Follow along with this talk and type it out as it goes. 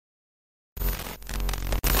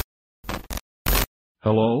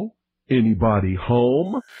Hello? Anybody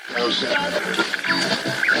home?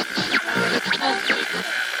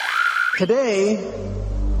 Today,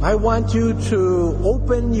 I want you to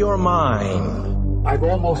open your mind. I've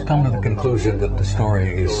almost come to the conclusion that the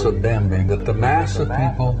story is so damning that the mass of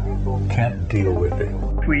people can't deal with it.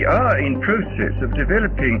 We are in process of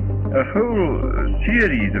developing a whole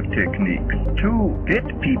series of techniques to get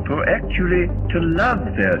people actually to love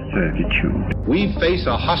their servitude. We face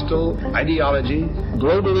a hostile ideology,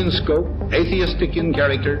 global in scope, atheistic in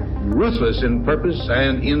character, ruthless in purpose,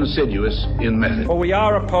 and insidious in method. For we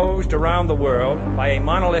are opposed around the world by a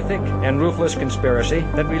monolithic and ruthless conspiracy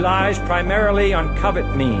that relies primarily on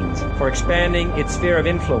covert means for expanding its sphere of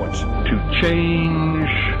influence. To change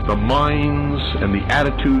the minds and the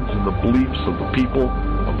attitudes and the beliefs of the people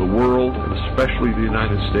of the world, and especially the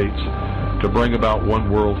United States, to bring about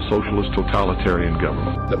one world socialist totalitarian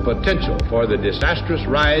government. The potential for the disastrous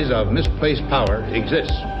rise of misplaced power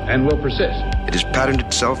exists and will persist. It has patterned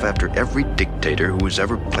itself after every dictator who has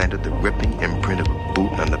ever planted the ripping imprint of a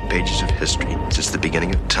boot on the pages of history since the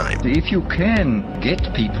beginning of time. If you can get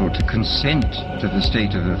people to consent to the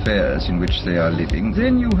state of affairs in which they are living,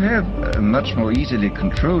 then you have a much more easily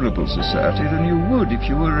controllable society than you would if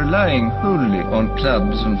you were relying wholly on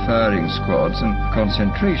clubs and firing squads and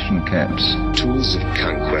concentration camps. Tools of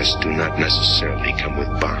conquest do not necessarily come with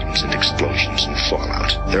bombs and explosions and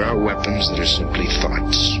fallout. There are weapons that are simply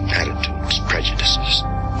thoughts, attitudes, prejudices,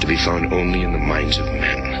 to be found only in the minds of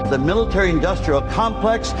men. The military-industrial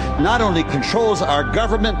complex not only controls our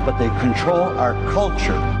government, but they control our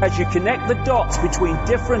culture. As you connect the dots between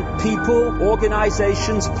different people,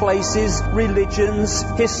 organizations, places, religions,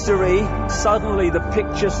 history, suddenly the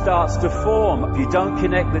picture starts to form. If you don't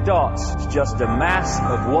connect the dots, it's just a mass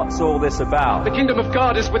of what's all this about. The kingdom of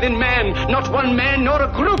God is within man, not one man nor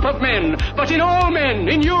a group of men, but in all men,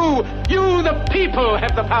 in you. You, the people,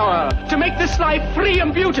 have the power to make this life free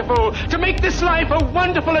and beautiful, to make this life a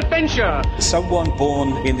wonderful adventure. Someone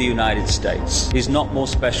born in the United States is not more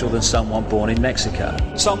special than someone born in Mexico.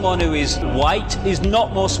 Someone who is white is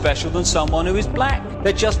not more special than someone who is black.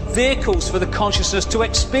 They're just vehicles for the consciousness to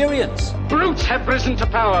experience. Brutes have risen to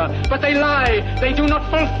power, but they lie. They do not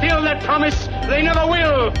fulfill that promise. They never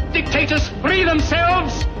will. Dictators free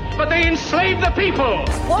themselves, but they enslave the people.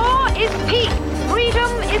 War is peace.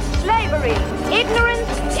 Freedom is slavery.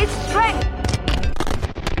 Ignorance is strength.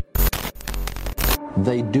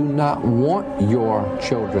 They do not want your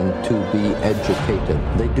children to be educated.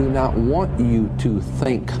 They do not want you to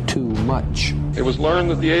think too much. It was learned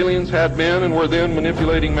that the aliens had been and were then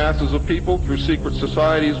manipulating masses of people through secret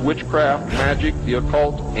societies, witchcraft, magic, the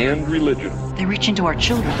occult, and religion. They reach into our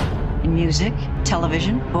children in music,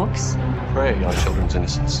 television, books. Prey on children's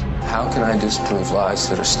innocence. How can I disprove lies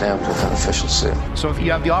that are stamped with an official seal? So if you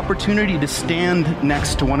have the opportunity to stand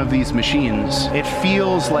next to one of these machines, it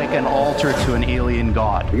feels like an altar to an alien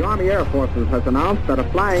god. The Army Air Forces has announced that a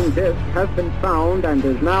flying disc has been found and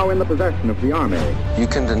is now in the possession of the Army. You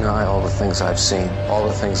can deny all the things I've seen, all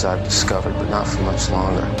the things I've discovered, but not for much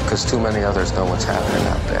longer, because too many others know what's happening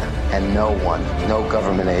out there. And no one, no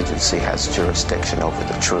government agency has jurisdiction over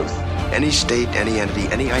the truth. Any state, any entity,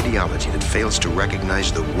 any ideology that fails to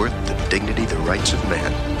recognize the worth, the dignity, the rights of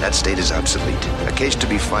man, that state is obsolete. A case to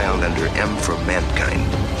be filed under M for Mankind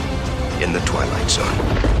in the Twilight Zone.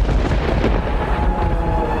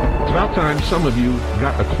 It's about time some of you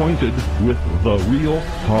got acquainted with the real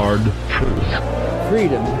hard truth.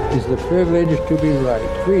 Freedom is the privilege to be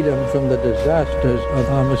right. Freedom from the disasters of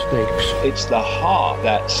our mistakes. It's the heart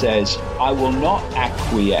that says, I will not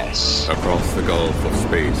acquiesce. Across the gulf of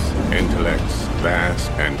space, intellects, vast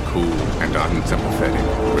and cool and unsympathetic,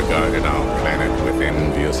 regarded our planet with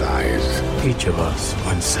envious eyes. Each of us,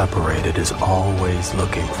 when separated, is always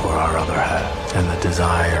looking for our other half. And the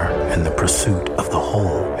desire and the pursuit of the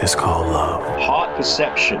whole is called love. Heart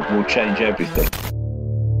perception will change everything.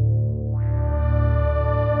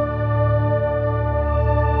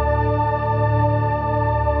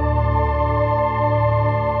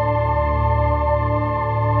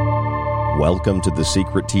 Welcome to the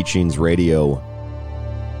Secret Teachings Radio.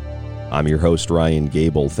 I'm your host, Ryan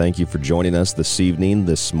Gable. Thank you for joining us this evening,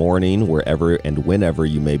 this morning, wherever and whenever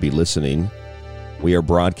you may be listening. We are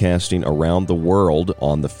broadcasting around the world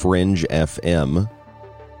on the Fringe FM.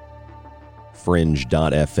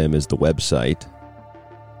 Fringe.fm is the website.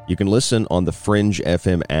 You can listen on the Fringe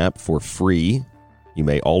FM app for free. You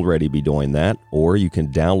may already be doing that, or you can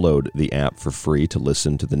download the app for free to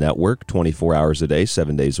listen to the network 24 hours a day,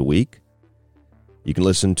 7 days a week. You can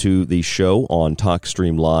listen to the show on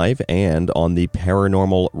TalkStream Live and on the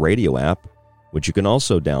Paranormal Radio app, which you can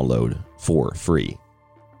also download for free.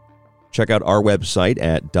 Check out our website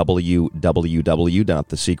at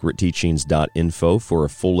www.thesecretteachings.info for a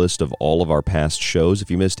full list of all of our past shows.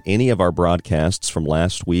 If you missed any of our broadcasts from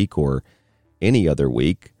last week or any other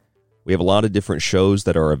week, we have a lot of different shows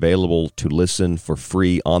that are available to listen for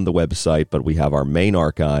free on the website, but we have our main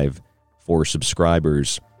archive for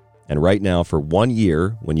subscribers. And right now, for 1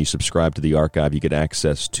 year, when you subscribe to the archive, you get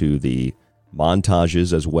access to the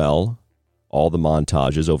montages as well, all the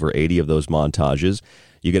montages, over 80 of those montages.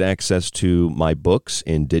 You get access to my books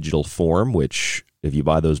in digital form, which if you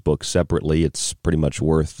buy those books separately, it's pretty much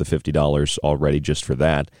worth the $50 already just for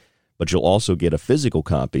that. But you'll also get a physical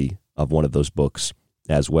copy of one of those books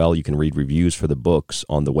as well. You can read reviews for the books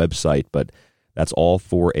on the website, but that's all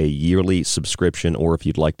for a yearly subscription, or if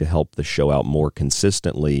you'd like to help the show out more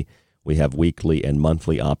consistently, we have weekly and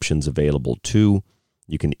monthly options available too.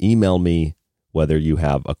 You can email me whether you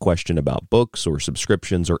have a question about books or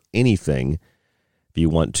subscriptions or anything. If you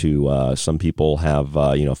want to, some people have,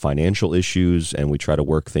 financial issues, and we try to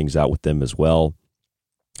work things out with them as well.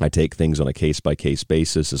 I take things on a case-by-case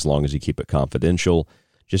basis as long as you keep it confidential.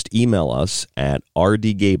 Just email us at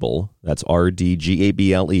rdgable, that's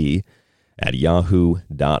rdgable, at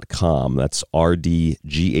yahoo.com. That's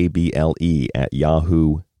rdgable at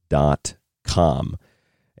yahoo.com.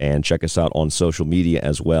 And check us out on social media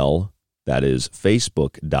as well. That is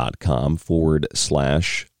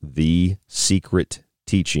facebook.com/The Secret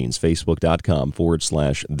Teachings.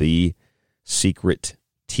 Facebook.com/The Secret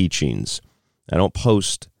Teachings. I don't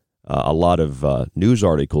post a lot of news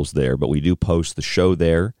articles there, but we do post the show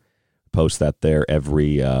there. Post that there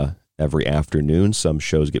every afternoon. Some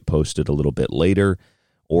shows get posted a little bit later,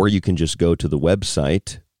 or you can just go to the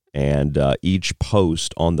website, and each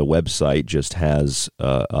post on the website just has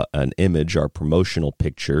an image, our promotional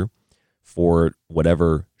picture, for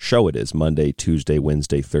whatever show it is, Monday, Tuesday,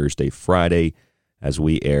 Wednesday, Thursday, Friday, as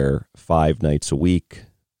we air 5 nights a week,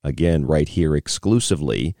 again, right here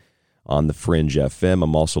exclusively on the Fringe FM.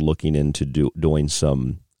 I'm also looking into doing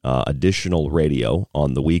some additional radio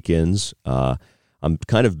on the weekends. I'm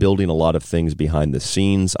kind of building a lot of things behind the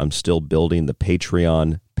scenes. I'm still building the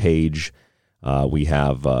Patreon page. We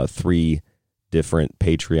have 3 different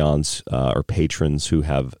Patreons or patrons who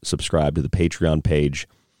have subscribed to the Patreon page.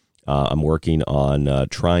 I'm working on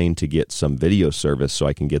trying to get some video service so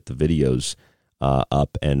I can get the videos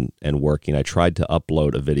up and working. I tried to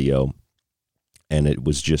upload a video, and it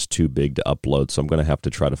was just too big to upload, so I'm going to have to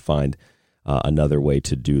try to find another way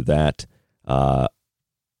to do that.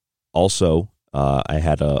 Also, I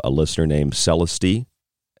had a listener named Celesty,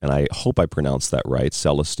 and I hope I pronounced that right,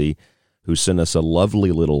 Celesty, who sent us a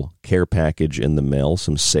lovely little care package in the mail,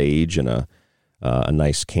 some sage and a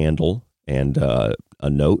nice candle and a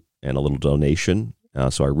note and a little donation.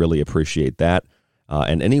 So I really appreciate that.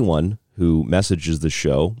 And anyone who messages the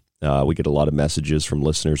show, we get a lot of messages from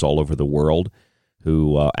listeners all over the world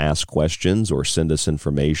who ask questions or send us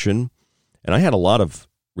information. And I had a lot of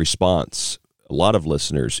response. A lot of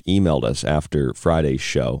listeners emailed us after Friday's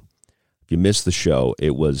show. If you missed the show,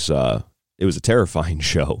 it was a terrifying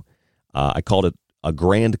show. I called it a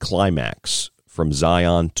grand climax from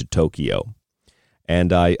Zion to Tokyo.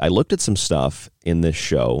 And I looked at some stuff in this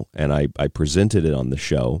show, and I presented it on the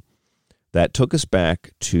show that took us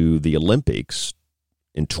back to the Olympics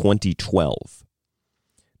in 2012.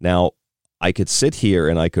 Now, I could sit here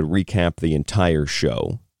and I could recap the entire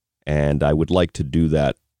show, and I would like to do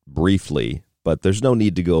that briefly, but there's no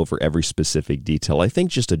need to go over every specific detail. I think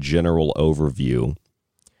just a general overview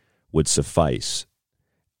would suffice.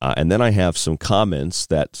 And then I have some comments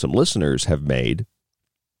that some listeners have made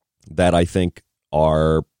that I think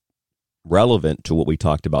are relevant to what we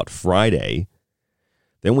talked about Friday.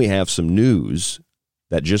 Then we have some news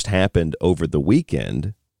that just happened over the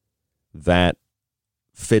weekend that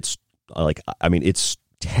fits, it's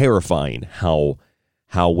terrifying how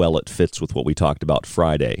well it fits with what we talked about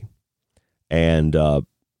Friday. And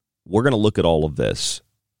we're going to look at all of this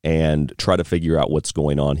and try to figure out what's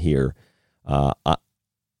going on here.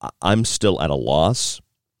 I'm still at a loss,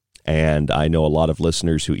 and I know a lot of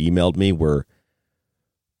listeners who emailed me were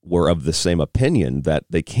of the same opinion that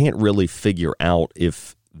they can't really figure out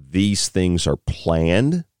if these things are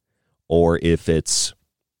planned or if it's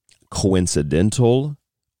coincidental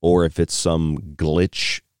or if it's some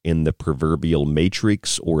glitch in the proverbial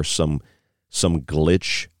matrix or some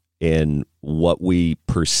glitch in what we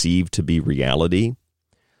perceive to be reality.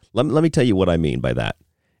 Let me tell you what I mean by that.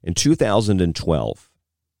 In 2012,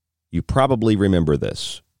 you probably remember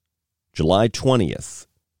this, July 20th,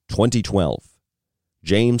 2012,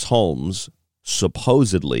 James Holmes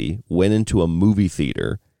supposedly went into a movie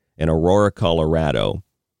theater in Aurora, Colorado,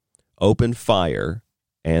 opened fire,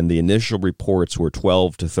 and the initial reports were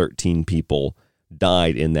 12 to 13 people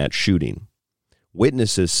died in that shooting.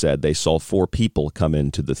 Witnesses said they saw 4 people come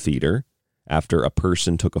into the theater after a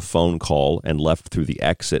person took a phone call and left through the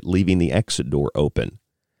exit, leaving the exit door open.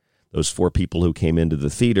 Those 4 people who came into the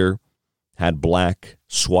theater had black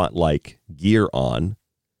SWAT-like gear on.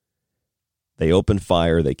 They opened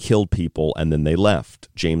fire, they killed people, and then they left.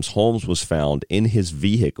 James Holmes was found in his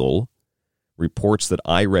vehicle. Reports that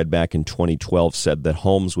I read back in 2012 said that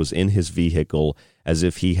Holmes was in his vehicle as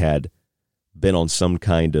if he had been on some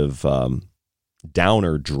kind of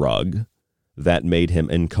downer drug that made him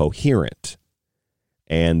incoherent,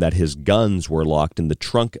 and that his guns were locked in the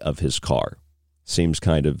trunk of his car. Seems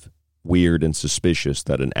kind of weird and suspicious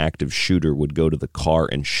that an active shooter would go to the car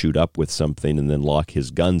and shoot up with something and then lock his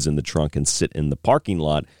guns in the trunk and sit in the parking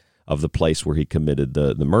lot of the place where he committed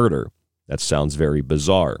the murder. That sounds very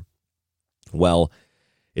bizarre. Well,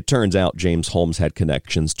 it turns out James Holmes had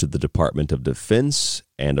connections to the Department of Defense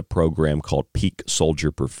and a program called Peak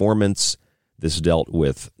Soldier Performance. This dealt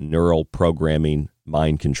with neural programming,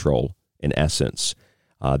 mind control, in essence.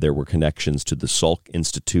 There were connections to the Salk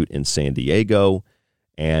Institute in San Diego,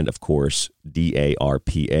 and, of course,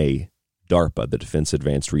 DARPA, DARPA, the Defense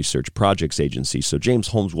Advanced Research Projects Agency. So James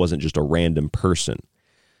Holmes wasn't just a random person.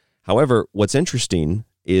 However, what's interesting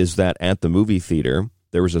is that at the movie theater,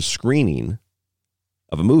 there was a screening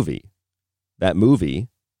of a movie. That movie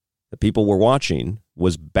that people were watching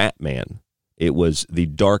was Batman. It was The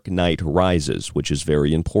Dark Knight Rises, which is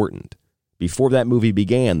very important. Before that movie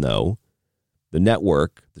began, though, the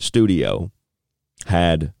network, the studio,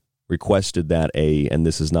 had requested that and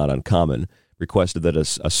this is not uncommon, requested that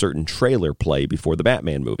a certain trailer play before the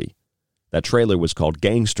Batman movie. That trailer was called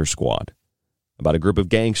Gangster Squad, about a group of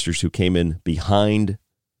gangsters who came in behind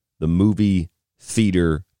the movie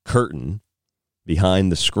theater curtain, behind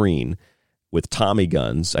the screen, with Tommy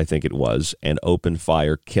guns, I think it was, and opened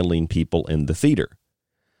fire, killing people in the theater.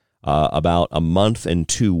 About a month and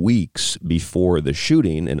 2 weeks before the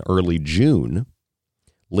shooting, in early June,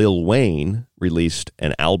 Lil Wayne released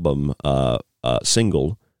an album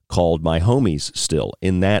single called My Homies Still.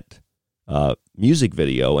 In that music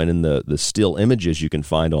video and in the still images you can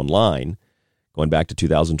find online, going back to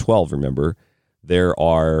 2012, remember, there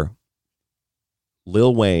are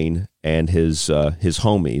Lil Wayne and his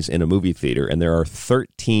homies in a movie theater, and there are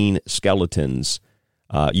 13 skeletons.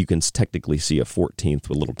 You can technically see a 14th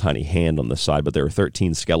with a little tiny hand on the side, but there are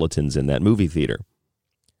 13 skeletons in that movie theater.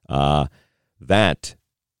 That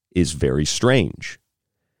is very strange.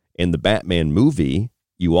 In the Batman movie,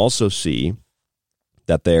 you also see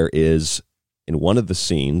that there is, in one of the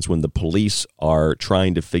scenes, when the police are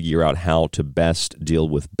trying to figure out how to best deal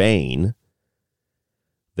with Bane,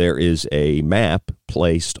 there is a map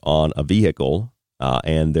placed on a vehicle,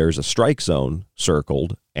 and there's a strike zone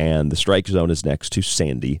circled, and the strike zone is next to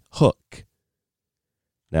Sandy Hook.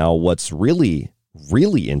 Now, what's really,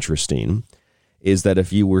 really interesting is that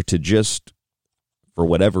if you were to just, for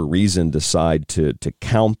whatever reason, decide to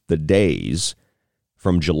count the days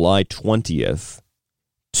from July 20th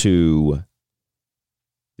to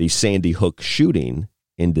the Sandy Hook shooting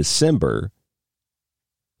in December,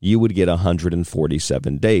 you would get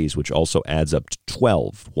 147 days, which also adds up to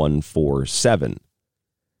 147.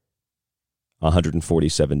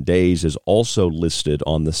 147 days is also listed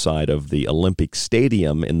on the side of the Olympic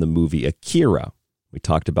Stadium in the movie Akira. We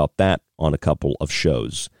talked about that on a couple of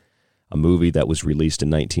shows. A movie that was released in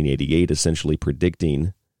 1988, essentially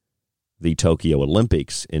predicting the Tokyo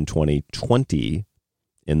Olympics in 2020.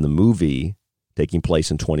 In the movie taking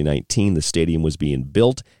place in 2019, the stadium was being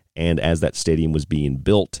built, and as that stadium was being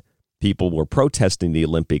built, people were protesting the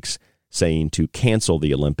Olympics, saying to cancel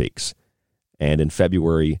the Olympics. And in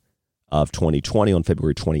February of 2020, on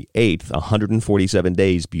February 28th, 147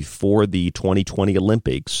 days before the 2020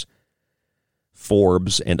 Olympics,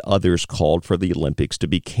 Forbes and others called for the Olympics to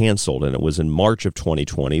be canceled. And it was in March of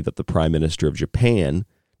 2020 that the Prime Minister of Japan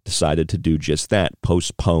decided to do just that,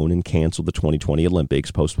 postpone and cancel the 2020 Olympics,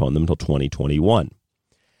 postpone them until 2021.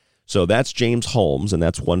 So that's James Holmes, and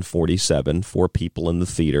that's 147, 4 people in the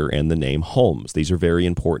theater, and the name Holmes. These are very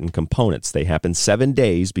important components. They happen 7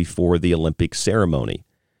 days before the Olympic ceremony,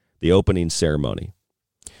 the opening ceremony.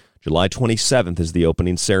 July 27th is the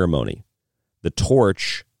opening ceremony. The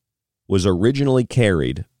torch was originally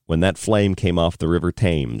carried, when that flame came off the River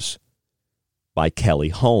Thames, by Kelly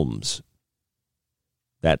Holmes.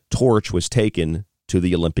 That torch was taken to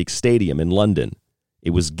the Olympic Stadium in London.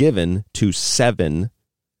 It was given to 7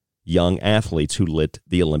 young athletes who lit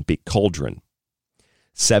the Olympic cauldron.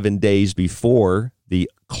 7 days before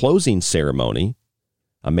the closing ceremony,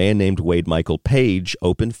 a man named Wade Michael Page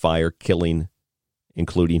opened fire, killing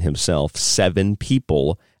including himself, 7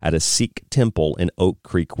 people at a Sikh temple in Oak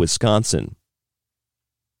Creek, Wisconsin.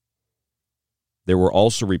 There were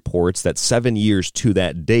also reports that 7 years to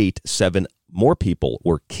that date, 7 more people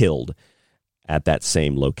were killed at that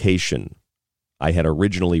same location. I had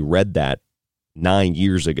originally read that 9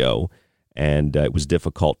 years ago, and it was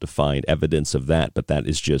difficult to find evidence of that, but that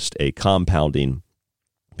is just a compounding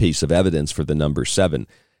piece of evidence for the number 7.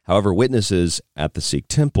 However, witnesses at the Sikh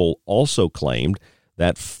temple also claimed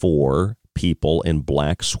that 4 people in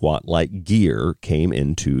black SWAT-like gear came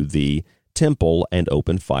into the temple and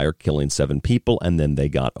opened fire, killing 7 people, and then they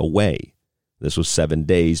got away. This was 7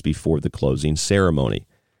 days before the closing ceremony.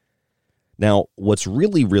 Now, what's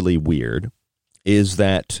really, really weird is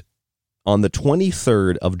that on the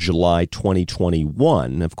 23rd of July,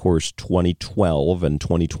 2021, of course, 2012 and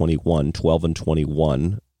 2021, 12 and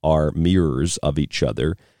 21 are mirrors of each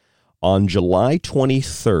other. On July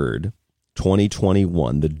 23rd,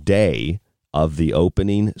 2021, the day of the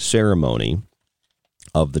opening ceremony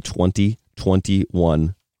of the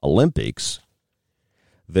 2021 Olympics,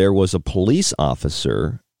 there was a police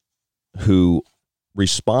officer who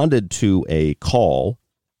responded to a call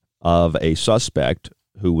of a suspect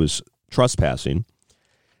who was trespassing,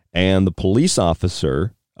 and the police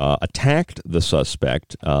officer attacked the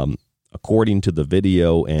suspect. According to the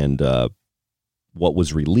video and what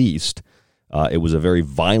was released, it was a very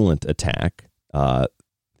violent attack.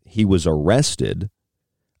 He was arrested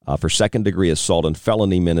for second-degree assault and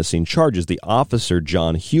felony menacing charges. The officer,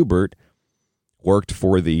 John Hubert, worked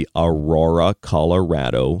for the Aurora,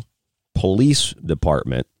 Colorado Police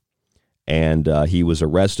Department, and he was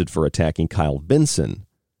arrested for attacking Kyle Benson,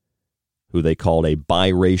 who they called a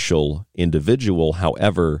biracial individual.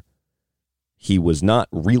 However, he was not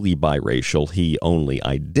really biracial. He only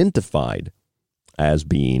identified as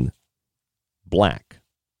being black.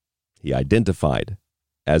 He identified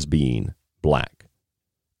as being black.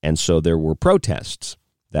 And so there were protests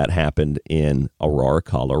that happened in Aurora,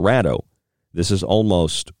 Colorado. This is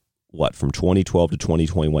almost, from 2012 to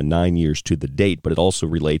 2021, 9 years to the date, but it also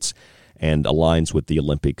relates and aligns with the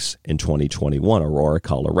Olympics in 2021, Aurora,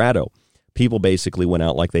 Colorado. People basically went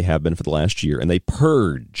out like they have been for the last year, and they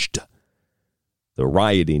purged the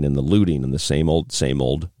rioting and the looting and the same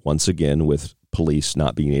old, once again, with police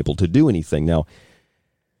not being able to do anything. Now,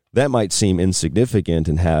 that might seem insignificant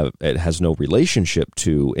and it has no relationship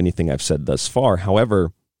to anything I've said thus far.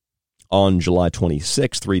 However, on July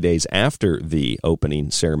 26, 3 days after the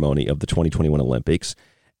opening ceremony of the 2021 Olympics,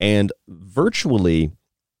 and virtually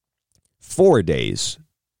 4 days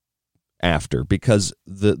after, because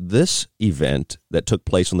this event that took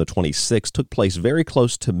place on the 26th took place very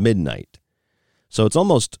close to midnight. So it's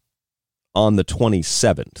almost on the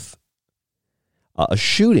 27th. A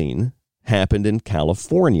shooting happened in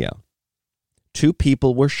California. 2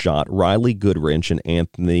 people were shot, Riley Goodrich and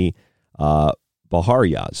Anthony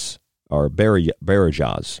Barajas, a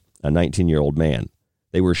 19-year-old man.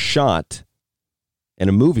 They were shot in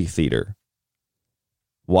a movie theater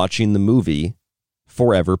watching the movie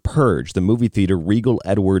Forever Purge, the movie theater Regal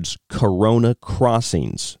Edwards Corona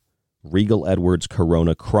Crossings. Regal Edwards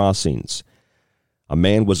Corona Crossings. A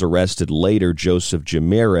man was arrested later, Joseph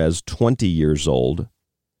Jimenez, 20 years old.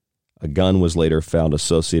 A gun was later found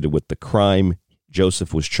associated with the crime.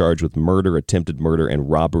 Joseph was charged with murder, attempted murder, and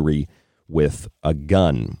robbery with a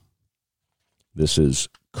gun. This is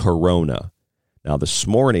Corona. Now, this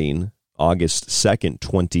morning, August 2nd,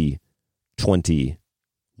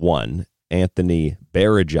 2021, Anthony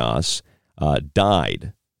Barajas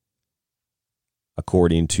died,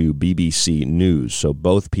 according to BBC News. So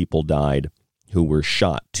both people died who were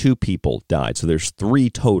shot. 2 people died. So there's 3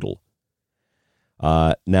 total.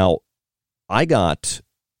 Now, I got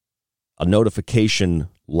a notification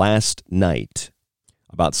last night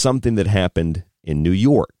about something that happened in New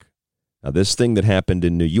York. Now, this thing that happened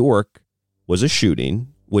in New York was a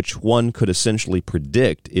shooting, which one could essentially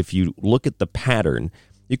predict. If you look at the pattern,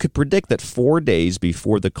 you could predict that 4 days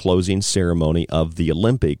before the closing ceremony of the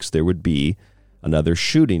Olympics, there would be another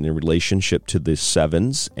shooting in relationship to the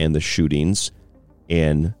 7s and the shootings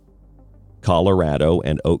in Colorado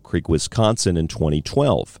and Oak Creek, Wisconsin in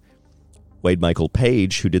 2012. Wade Michael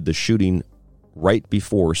Page, who did the shooting right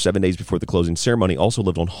before, 7 days before the closing ceremony, also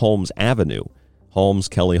lived on Holmes Avenue. Holmes,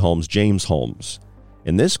 Kelly Holmes, James Holmes.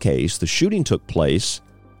 In this case, the shooting took place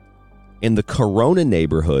in the Corona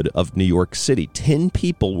neighborhood of New York City. 10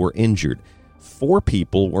 people were injured. 4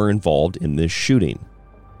 people were involved in this shooting.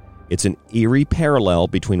 It's an eerie parallel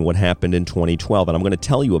between what happened in 2012, and I'm going to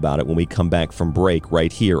tell you about it when we come back from break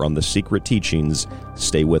right here on The Secret Teachings.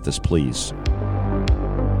 Stay with us, please.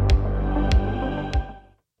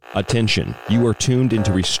 Attention, you are tuned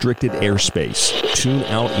into restricted airspace. Tune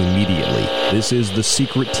out immediately. This is The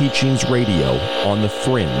Secret Teachings Radio on The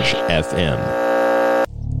Fringe FM.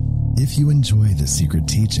 If you enjoy The Secret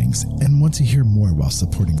Teachings and want to hear more while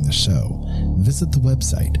supporting the show, visit the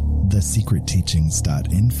website,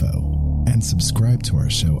 thesecretteachings.info, and subscribe to our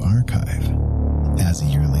show archive. As a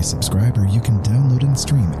yearly subscriber, you can download and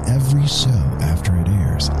stream every show after it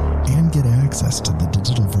airs and get access to the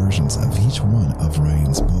digital versions of each one of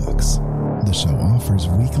Ryan's books. The show offers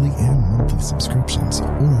weekly and monthly subscriptions,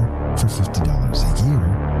 or for $50 a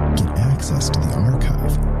year, get access to the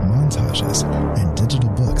archive, montages, and digital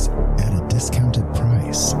books at a discounted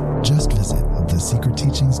price. Just visit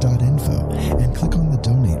thesecretteachings.info and click on the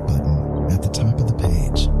donate button at the top of the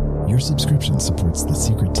page. Your subscription supports The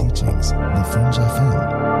Secret Teachings, The Fringe FM,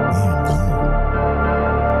 and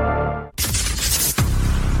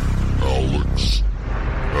Alex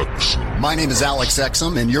Exum. My name is Alex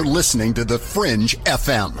Exum, and you're listening to The Fringe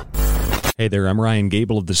FM. Hey there, I'm Ryan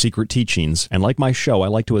Gable of The Secret Teachings, and like my show, I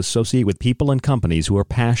like to associate with people and companies who are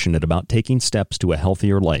passionate about taking steps to a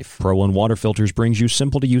healthier life. Pro One Water Filters brings you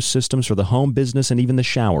simple-to-use systems for the home, business, and even the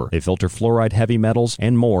shower. They filter fluoride, heavy metals,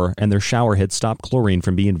 and more, and their shower heads stop chlorine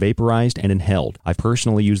from being vaporized and inhaled. I've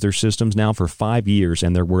personally used their systems now for 5 years,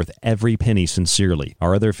 and they're worth every penny sincerely.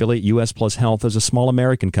 Our other affiliate, US Plus Health, is a small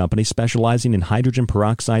American company specializing in hydrogen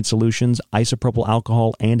peroxide solutions, isopropyl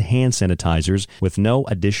alcohol, and hand sanitizers with no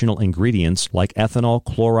additional ingredients like ethanol,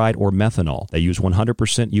 chloride, or methanol. They use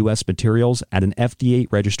 100% U.S. materials at an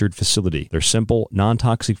FDA-registered facility. Their simple,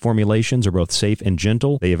 non-toxic formulations are both safe and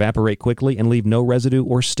gentle. They evaporate quickly and leave no residue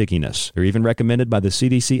or stickiness. They're even recommended by the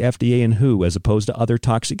CDC, FDA, and WHO as opposed to other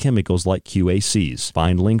toxic chemicals like QACs.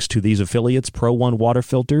 Find links to these affiliates, Pro One Water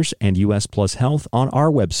Filters, and US Plus Health on our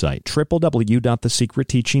website,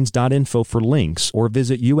 www.thesecretteachings.info for links, or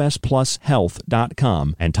visit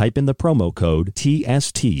usplushealth.com and type in the promo code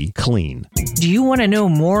TSTCLEAN. Do you want to know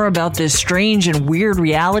more about this strange and weird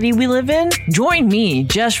reality we live in? Join me,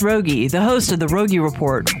 Jess Rogie, the host of The Rogie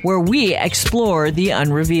Report, where we explore the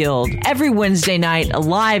unrevealed. Every Wednesday night,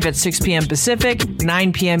 live at 6 p.m. Pacific,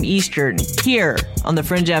 9 p.m. Eastern, here on The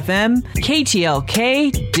Fringe FM,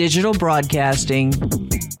 KTLK Digital Broadcasting.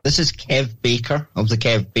 This is Kev Baker of The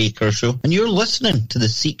Kev Baker Show, and you're listening to The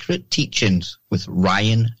Secret Teachings with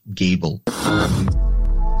Ryan Gable.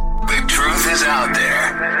 The truth is out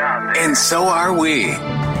there, and so are we.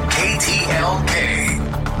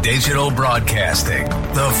 KTLK, Digital Broadcasting,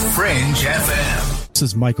 The Fringe FM. This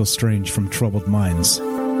is Michael Strange from Troubled Minds.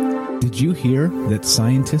 Did you hear that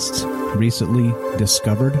scientists recently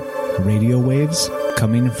discovered radio waves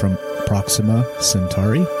coming from Proxima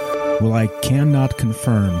Centauri? Well, I cannot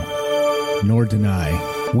confirm nor deny.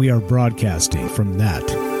 We are broadcasting from that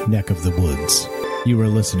neck of the woods. You are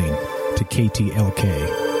listening to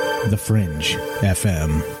KTLK. The Fringe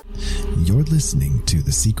FM. You're listening to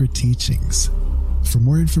The Secret Teachings. For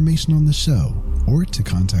more information on the show or to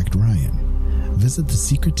contact Ryan, visit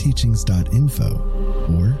thesecretteachings.info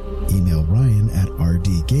or email Ryan at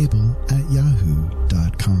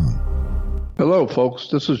rdgable@yahoo.com. Hello, folks.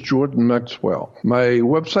 This is Jordan Maxwell. My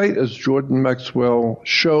website is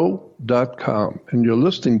jordanmaxwellshow.com, and you're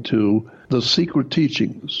listening to The Secret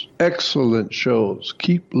Teachings. Excellent shows.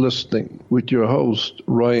 Keep listening with your host,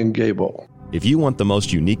 Ryan Gable. If you want the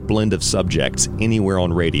most unique blend of subjects anywhere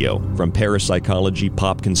on radio, from parapsychology,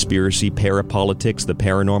 pop conspiracy, parapolitics, the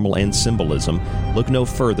paranormal, and symbolism, look no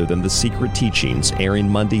further than The Secret Teachings, airing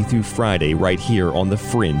Monday through Friday right here on The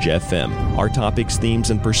Fringe FM. Our topics, themes,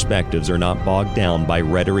 and perspectives are not bogged down by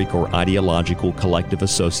rhetoric or ideological collective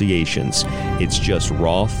associations. It's just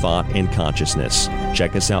raw thought and consciousness.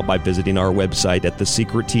 Check us out by visiting our website at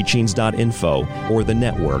thesecretteachings.info or the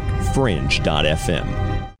network fringe.fm.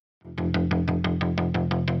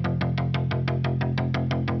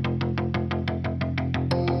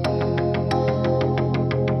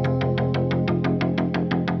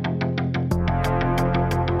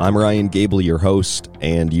 I'm Ryan Gable, your host,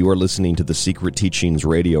 and you are listening to The Secret Teachings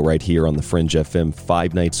Radio right here on The Fringe FM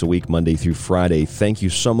 5 nights a week, Monday through Friday. Thank you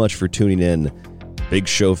so much for tuning in. Big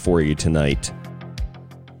show for you tonight.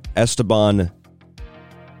 Esteban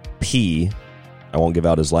P., I won't give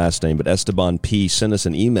out his last name, but Esteban P. sent us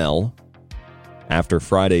an email after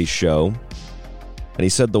Friday's show, and he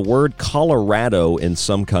said the word Colorado in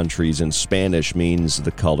some countries in Spanish means the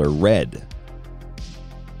color red.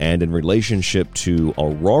 And in relationship to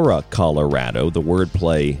Aurora, Colorado, the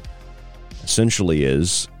wordplay essentially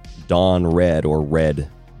is dawn red or red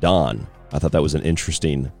dawn. I thought that was an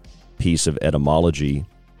interesting piece of etymology,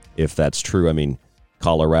 if that's true. I mean,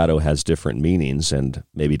 Colorado has different meanings, and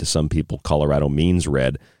maybe to some people Colorado means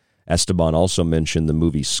red. Esteban also mentioned the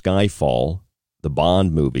movie Skyfall, the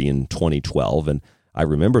Bond movie in 2012, and I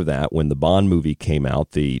remember that when the Bond movie came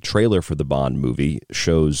out, the trailer for the Bond movie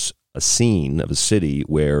shows a scene of a city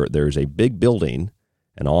where there's a big building,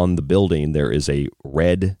 and on the building there is a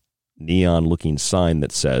red neon-looking sign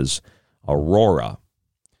that says Aurora,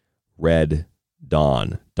 red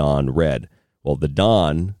dawn, dawn red. Well, the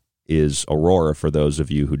dawn is Aurora. For those of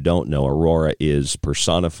you who don't know, Aurora is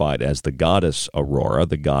personified as the goddess Aurora,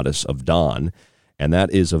 the goddess of dawn, and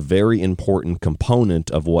that is a very important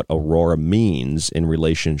component of what Aurora means in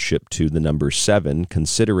relationship to the number 7,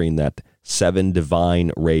 considering that 7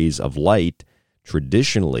 divine rays of light,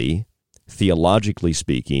 traditionally, theologically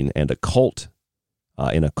speaking, and occult,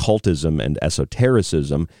 in occultism and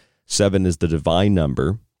esotericism, 7 is the divine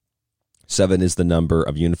number. 7 is the number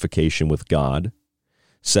of unification with God.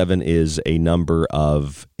 7 is a number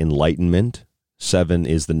of enlightenment. 7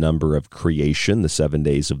 is the number of creation, the 7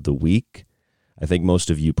 days of the week. I think most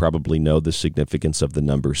of you probably know the significance of the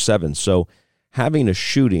number 7. So having a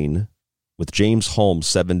shooting with James Holmes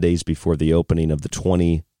 7 days before the opening of the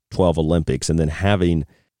 2012 Olympics, and then having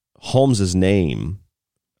Holmes's name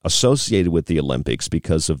associated with the Olympics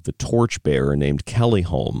because of the torchbearer named Kelly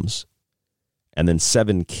Holmes, and then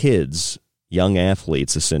 7 kids, young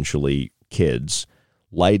athletes, essentially kids,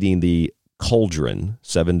 lighting the cauldron,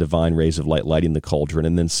 7 divine rays of light lighting the cauldron,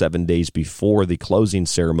 and then 7 days before the closing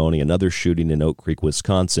ceremony, another shooting in Oak Creek,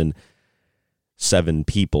 Wisconsin, 7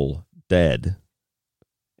 people dead.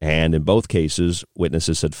 And in both cases,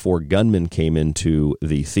 witnesses said 4 gunmen came into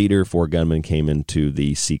the theater, 4 gunmen came into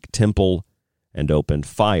the Sikh temple and opened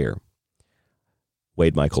fire.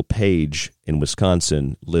 Wade Michael Page in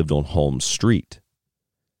Wisconsin lived on Holmes Street.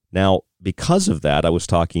 Now, because of that, I was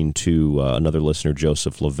talking to another listener,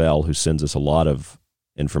 Joseph Lavelle, who sends us a lot of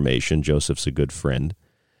information. Joseph's a good friend.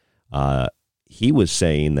 He was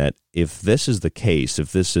saying that if this is the case,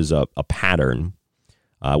 if this is a pattern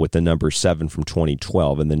with the number 7 from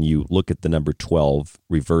 2012, and then you look at the number 12,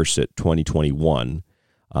 reverse it, 2021,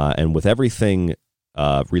 and with everything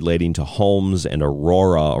relating to Holmes and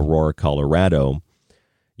Aurora, Colorado,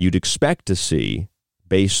 you'd expect to see,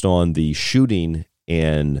 based on the shooting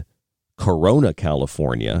in Corona,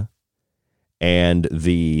 California, and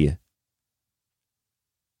I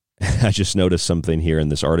just noticed something here in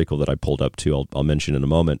this article that I pulled up too. I'll mention in a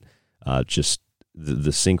moment. Just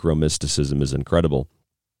the synchromysticism is incredible.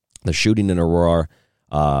 The shooting in Aurora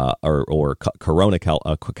or Corona,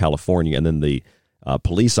 California, and then the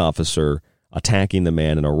police officer attacking the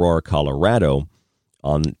man in Aurora, Colorado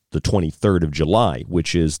on the 23rd of July,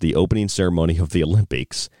 which is the opening ceremony of the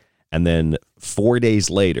Olympics. And then 4 days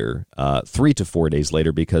later, 3 to 4 days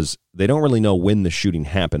later, because they don't really know when the shooting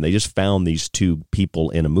happened. They just found these 2 people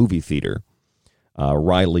in a movie theater,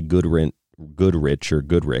 Riley Goodrich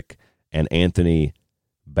and Anthony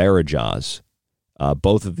Barajas.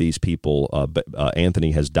 Both of these people,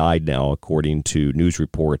 Anthony has died now, according to news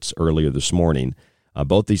reports earlier this morning.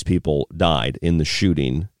 Both these people died in the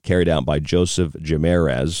shooting carried out by Joseph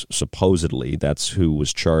Jimenez, supposedly. That's who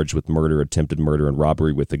was charged with murder, attempted murder, and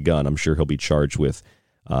robbery with a gun. I'm sure he'll be charged with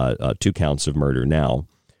 2 counts of murder now.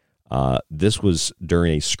 This was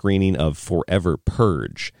during a screening of Forever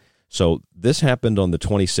Purge. So this happened on the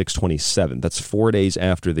 26th, 27th. That's 4 days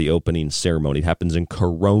after the opening ceremony. It happens in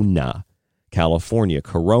Corona, California.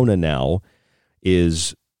 Corona now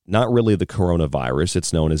is not really the coronavirus.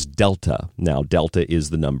 It's known as Delta. Now, Delta is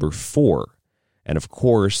the number 4. And of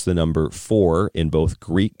course, the number 4 in both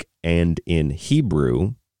Greek and in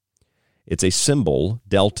Hebrew, it's a symbol,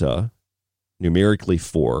 Delta, numerically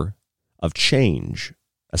 4, of change,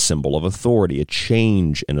 a symbol of authority, a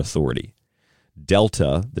change in authority.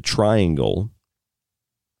 Delta, the triangle,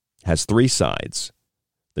 has 3 sides.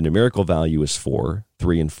 The numerical value is 4.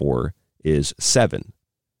 3 and 4 is 7.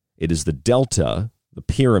 It is the delta, the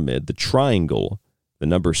pyramid, the triangle, the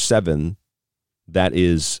number 7, that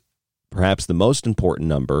is perhaps the most important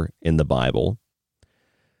number in the Bible,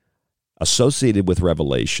 associated with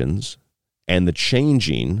Revelations, and the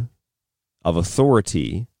changing of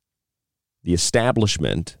authority, the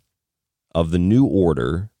establishment of the new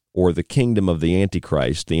order or the kingdom of the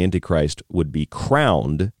Antichrist. The Antichrist would be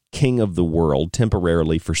crowned king of the world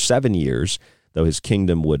temporarily for 7 years, though his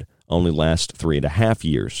kingdom would only last 3.5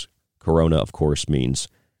 years. Corona, of course, means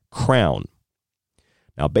crown.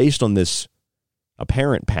 Now, based on this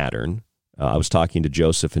apparent pattern, I was talking to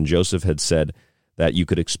Joseph, and Joseph had said that you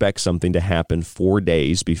could expect something to happen 4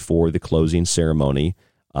 days before the closing ceremony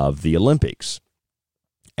of the Olympics.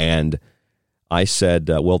 And I said,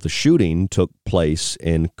 well, the shooting took place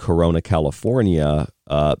in Corona, California,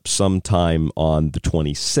 sometime on the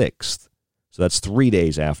 26th. So that's 3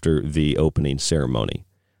 days after the opening ceremony.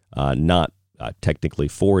 Not technically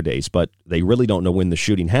 4 days, but they really don't know when the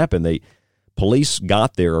shooting happened. Police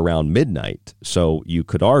got there around midnight, so you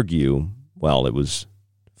could argue, well, it was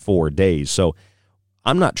 4 days. So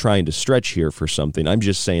I'm not trying to stretch here for something. I'm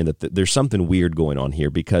just saying that there's something weird going on here,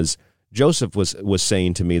 because Joseph was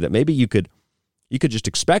saying to me that maybe you could just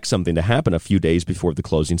expect something to happen a few days before the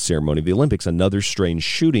closing ceremony of the Olympics, another strange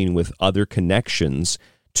shooting with other connections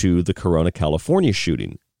to the Corona, California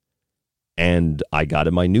shooting. And I got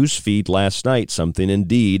in my news feed last night, something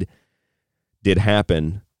indeed did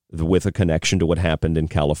happen with a connection to what happened in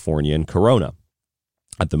California and Corona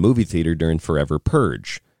at the movie theater during Forever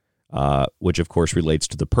Purge, which of course relates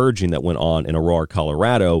to the purging that went on in Aurora,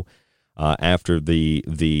 Colorado, after the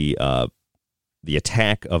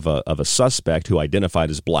attack of a suspect who identified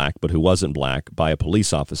as black but who wasn't black by a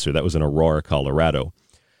police officer. That was in Aurora, Colorado.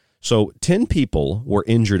 So 10 people were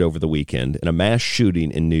injured over the weekend in a mass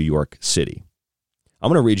shooting in New York City. I'm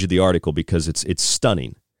going to read you the article because it's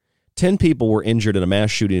stunning. 10 people were injured in a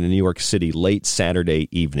mass shooting in New York City late Saturday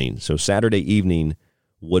evening. So Saturday evening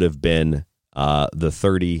would have been the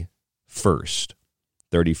 31st.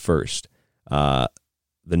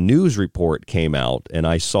 The news report came out, and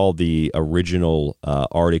I saw the original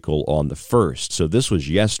article on the 1st. So this was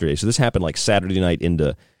yesterday. So this happened like Saturday night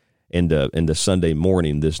into Sunday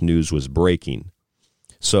morning. This news was breaking.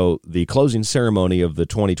 So the closing ceremony of the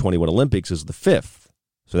 2021 Olympics is the 5th.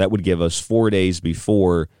 So that would give us 4 days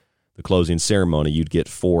before the closing ceremony. You'd get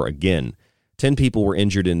 4 again. 10 people were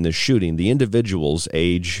injured in this shooting. The individuals,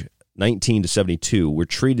 age 19 to 72, were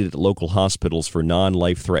treated at local hospitals for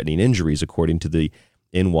non-life-threatening injuries, according to the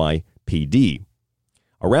NYPD.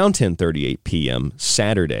 Around 10:38 p.m.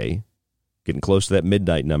 Saturday, getting close to that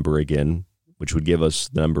midnight number again, which would give us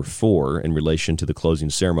the number 4 in relation to the closing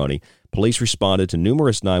ceremony, police responded to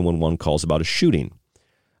numerous 911 calls about a shooting.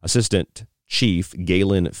 Assistant Chief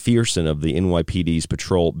Galen Fearson of the NYPD's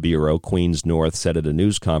Patrol Bureau, Queens North, said at a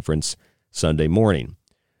news conference Sunday morning.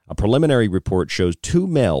 A preliminary report shows 2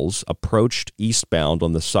 males approached eastbound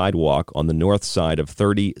on the sidewalk on the north side of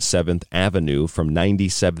 37th Avenue from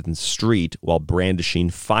 97th Street while brandishing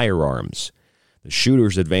firearms. The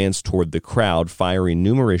shooters advanced toward the crowd, firing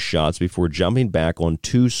numerous shots before jumping back on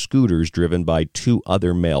 2 scooters driven by 2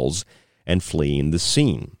 other males and fleeing the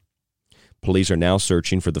scene. Police are now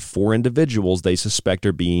searching for the 4 individuals they suspect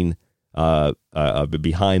are being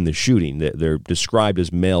behind the shooting. They're described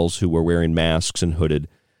as males who were wearing masks and hooded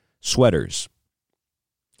sweaters.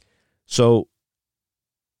 So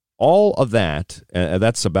all of that,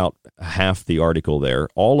 that's about half the article there,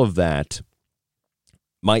 all of that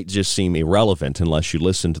might just seem irrelevant unless you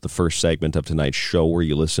listen to the first segment of tonight's show or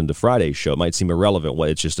you listen to Friday's show. It might seem irrelevant. Well,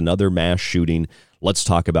 it's just another mass shooting. Let's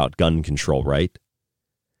talk about gun control, right?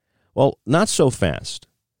 Well, not so fast.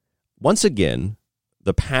 Once again,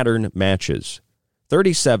 the pattern matches.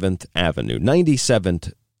 37th Avenue,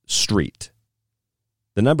 97th Street.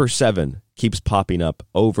 The number 7 keeps popping up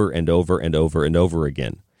over and over and over and over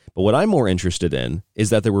again. But what I'm more interested in is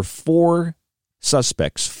that there were 4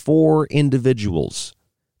 suspects, 4 individuals,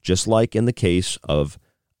 just like in the case of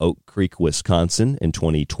Oak Creek, Wisconsin in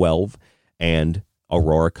 2012 and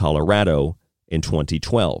Aurora, Colorado in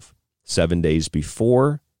 2012. 7 days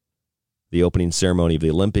before the opening ceremony of the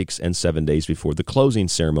Olympics and 7 days before the closing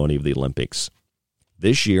ceremony of the Olympics.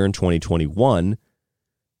 This year in 2021,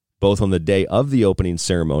 both on the day of the opening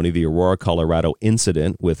ceremony, the Aurora, Colorado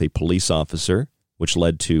incident with a police officer, which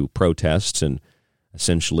led to protests and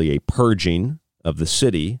essentially a purging of the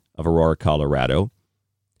city of Aurora, Colorado.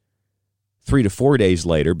 3 to 4 days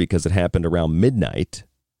later, because it happened around midnight,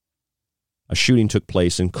 a shooting took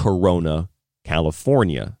place in Corona,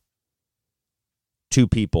 California. 2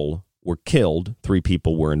 people were killed. 3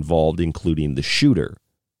 people were involved, including the shooter.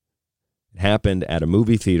 It happened at a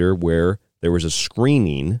movie theater where there was a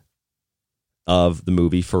screening of the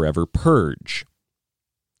movie Forever Purge.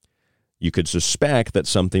 You could suspect that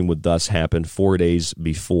something would thus happen 4 days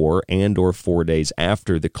before and or 4 days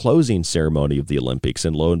after the closing ceremony of the Olympics.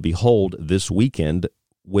 And lo and behold, this weekend,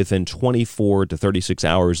 within 24 to 36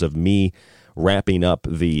 hours of me wrapping up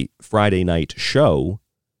the Friday night show,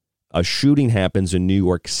 a shooting happens in New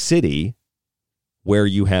York City where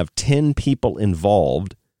you have 10 people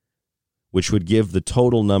involved, which would give the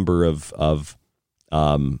total number of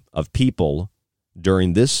people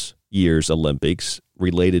during this year's Olympics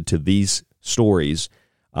related to these stories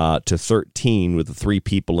to 13, with the 3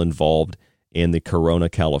 people involved in the Corona,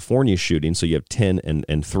 California shooting. So you have 10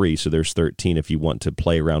 and 3, so there's 13 if you want to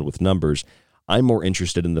play around with numbers. I'm more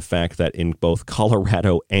interested in the fact that in both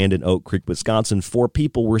Colorado and in Oak Creek, Wisconsin, 4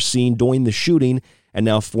 people were seen doing the shooting, And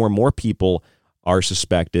now 4 more people are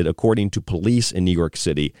suspected, according to police in New York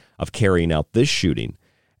City, of carrying out this shooting.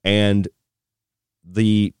 And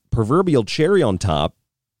the proverbial cherry on top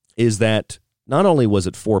is that not only was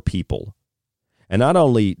it 4 people, and not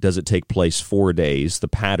only does it take place 4 days, the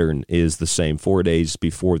pattern is the same, 4 days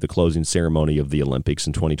before the closing ceremony of the Olympics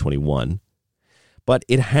in 2021, but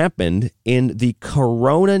it happened in the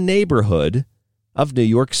Corona neighborhood of New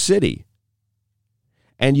York City.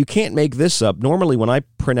 And you can't make this up. Normally, when I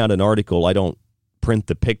print out an article, I don't print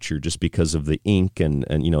the picture just because of the ink, and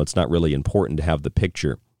it's not really important to have the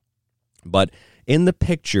picture. But in the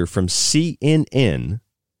picture from CNN,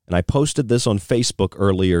 and I posted this on Facebook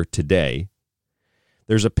earlier today,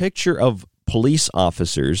 there's a picture of police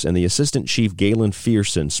officers and the Assistant Chief Galen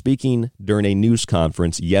Fearson speaking during a news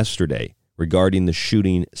conference yesterday regarding the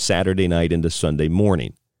shooting Saturday night into Sunday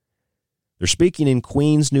morning. They're speaking in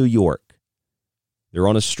Queens, New York. They're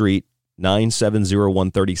on a street,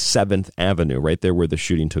 9701 37th Avenue, right there where the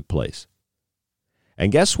shooting took place.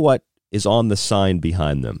 And guess what is on the sign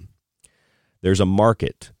behind them? There's a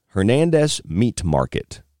market, Hernandez Meat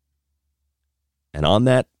Market. And on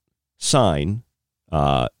that sign,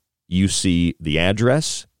 you see the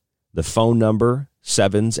address, the phone number,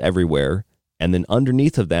 7s everywhere, and then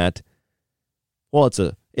underneath of that, well, it's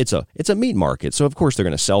a meat market, so of course they're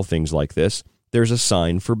going to sell things like this. There's a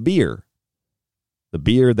sign for beer. The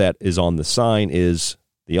beer that is on the sign is,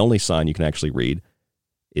 the only sign you can actually read,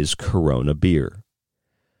 is Corona beer.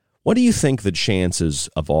 What do you think the chances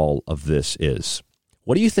of all of this is?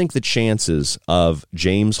 What do you think the chances of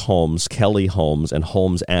James Holmes, Kelly Holmes, and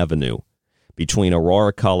Holmes Avenue between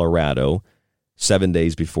Aurora, Colorado, 7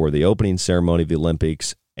 days before the opening ceremony of the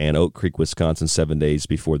Olympics, and Oak Creek, Wisconsin, 7 days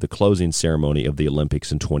before the closing ceremony of the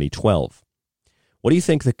Olympics in 2012? What do you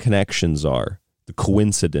think the connections are, the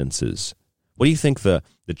coincidences? What do you think the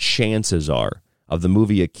chances are of the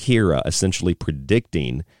movie Akira essentially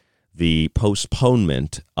predicting the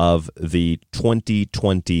postponement of the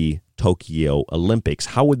 2020 Tokyo Olympics?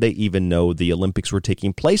 How would they even know the Olympics were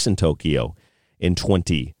taking place in Tokyo in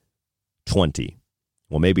 2020?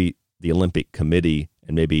 Well, maybe the Olympic Committee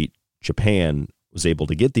and maybe Japan was able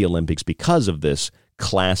to get the Olympics because of this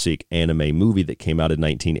classic anime movie that came out in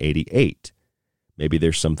 1988. Maybe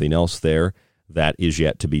there's something else there that is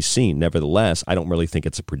yet to be seen. Nevertheless, I don't really think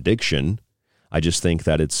it's a prediction. I just think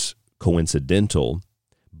that it's coincidental.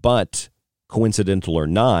 But coincidental or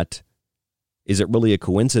not, is it really a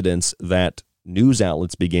coincidence that news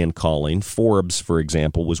outlets began calling, Forbes, for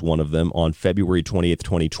example, was one of them, on February 20th,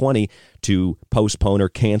 2020, to postpone or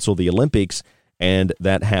cancel the Olympics, and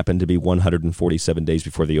that happened to be 147 days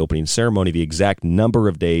before the opening ceremony, the exact number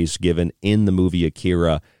of days given in the movie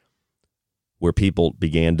Akira, where people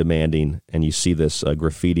began demanding, and you see this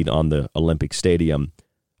graffitied on the Olympic Stadium,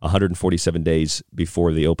 147 days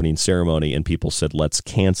before the opening ceremony, and people said, let's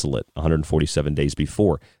cancel it 147 days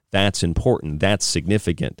before. That's important. That's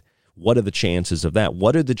significant. What are the chances of that?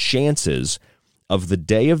 What are the chances of the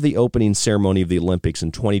day of the opening ceremony of the Olympics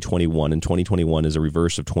in 2021? And 2021 is a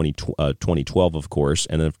reverse of 2012, of course,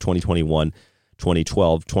 and of 2021,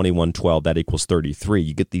 2012, 2112, that equals 33.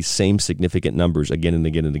 You get these same significant numbers again and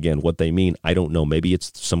again and again. What they mean, I don't know. Maybe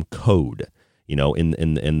it's some code, in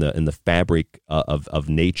the fabric of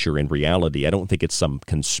nature and reality. I don't think it's some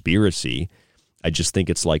conspiracy. I just think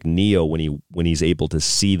it's like Neo when he's able to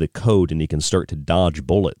see the code and he can start to dodge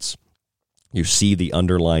bullets. You see the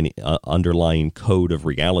underlying code of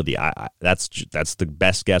reality. That's the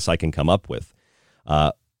best guess I can come up with.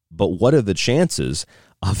 But what are the chances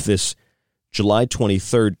of this July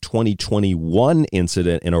 23rd, 2021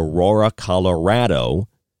 incident in Aurora, Colorado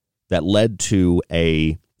that led to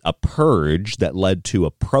a purge, that led to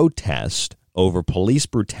a protest over police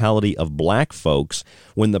brutality of black folks,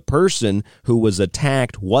 when the person who was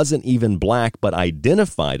attacked wasn't even black but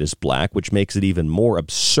identified as black, which makes it even more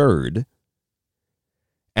absurd.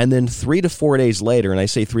 And then 3 to 4 days later, and I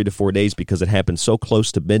say 3 to 4 days because it happened so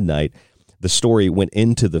close to midnight, the story went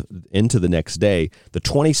into the next day, the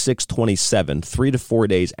 26th, 27th, 3 to 4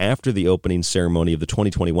 days after the opening ceremony of the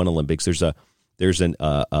 2021 Olympics. There's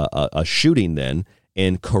a shooting then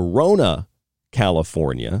in Corona,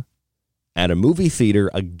 California, at a movie theater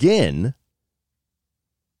again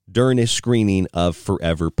during a screening of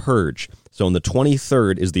Forever Purge. So on the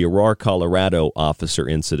 23rd is the Aurora, Colorado officer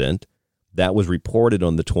incident. That was reported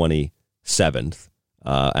on the 27th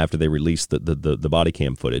after they released the body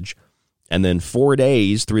cam footage. And then 3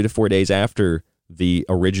 to 4 days after the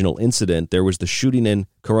original incident, there was the shooting in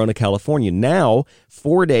Corona, California. Now,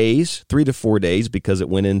 3 to 4 days, because it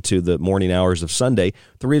went into the morning hours of Sunday,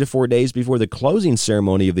 3 to 4 days before the closing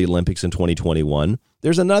ceremony of the Olympics in 2021,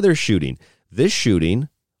 there's another shooting. This shooting,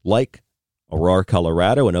 like Aurora,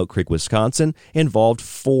 Colorado, and Oak Creek, Wisconsin, involved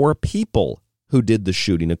 4 people who did the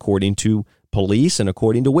shooting, according to police and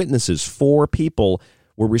according to witnesses. 4 people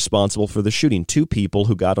were responsible for the shooting. 2 people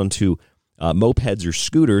who got onto mopeds or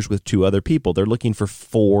scooters with 2 other people. They're looking for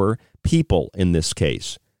 4 people in this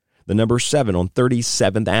case. The number 7 on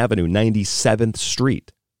 37th Avenue, 97th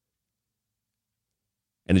Street.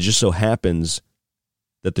 And it just so happens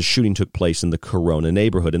that the shooting took place in the Corona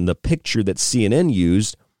neighborhood. And the picture that CNN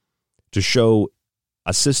used to show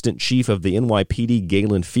Assistant Chief of the NYPD,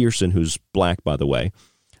 Galen Fearson, who's black, by the way,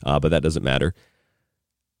 but that doesn't matter,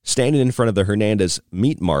 standing in front of the Hernandez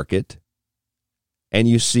Meat Market, and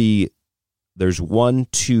you see there's 1,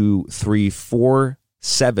 2, 3, 4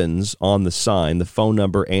 sevens on the sign, the phone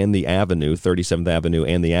number and the avenue, 37th Avenue,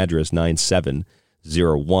 and the address,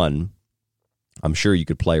 9701. I'm sure you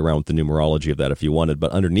could play around with the numerology of that if you wanted,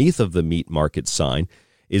 but underneath of the Meat Market sign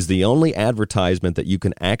is the only advertisement that you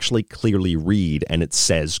can actually clearly read, and it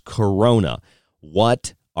says Corona.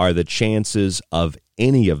 What are the chances of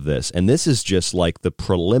any of this? And this is just like the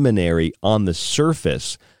preliminary on the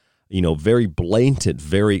surface, very blatant,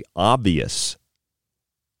 very obvious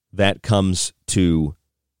that comes to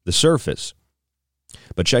the surface.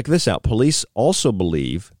 But check this out. Police also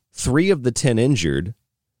believe 3 of the 10 injured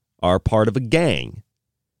are part of a gang,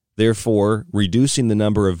 therefore reducing the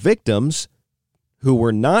number of victims who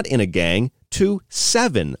were not in a gang to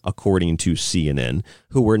 7, according to CNN,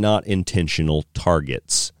 who were not intentional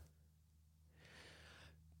targets.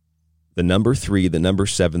 The number 3, the number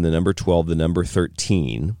 7, the number 12, the number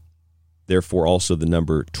 13, therefore also the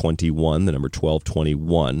number 21, the number 12,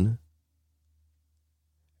 21,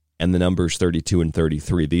 and the numbers 32 and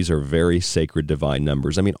 33. These are very sacred divine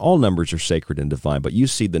numbers. I mean, all numbers are sacred and divine, but you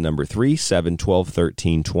see the number 3, 7, 12,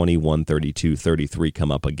 13, 21, 32, 33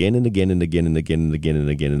 come up again and again and again and again and again and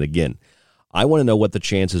again and again. I want to know what the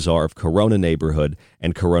chances are of Corona neighborhood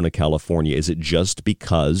and Corona, California. Is it just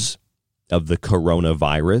because of the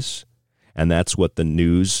coronavirus? And that's what the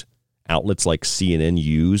news outlets like CNN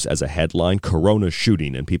use as a headline, Corona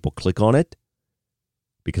shooting, and people click on it?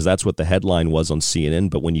 Because that's what the headline was on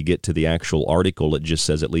CNN, but when you get to the actual article, it just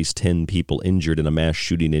says at least 10 people injured in a mass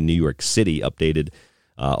shooting in New York City, updated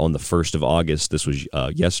on the 1st of August. This was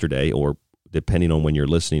yesterday, or depending on when you're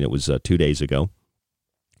listening, it was 2 days ago.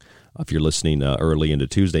 If you're listening early into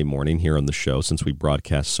Tuesday morning here on the show, since we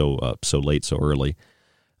broadcast so late, so early,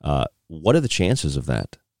 what are the chances of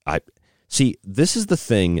that? See, this is the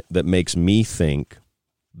thing that makes me think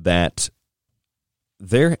that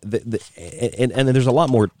and there's a lot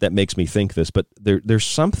more that makes me think this, but there's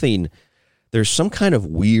some kind of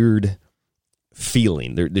weird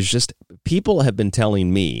feeling. There's just, people have been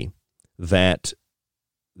telling me that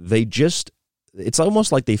it's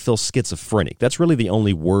almost like they feel schizophrenic. That's really the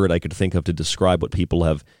only word I could think of to describe what people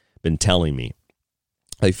have been telling me.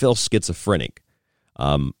 They feel schizophrenic.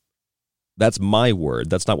 That's my word.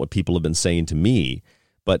 That's not what people have been saying to me,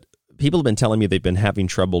 but people have been telling me they've been having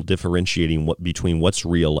trouble differentiating between what's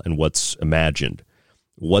real and what's imagined,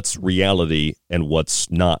 what's reality and what's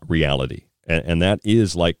not reality. And that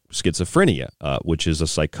is like schizophrenia, which is a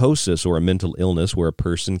psychosis or a mental illness where a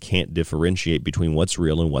person can't differentiate between what's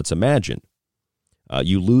real and what's imagined.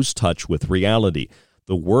 You lose touch with reality.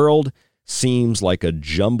 The world seems like a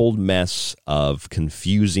jumbled mess of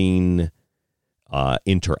confusing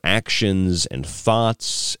interactions and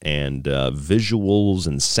thoughts and visuals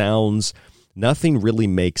and sounds. Nothing really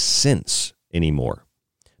makes sense anymore.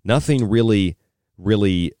 Nothing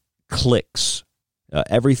really clicks.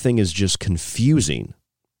 Everything is just confusing.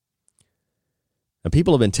 And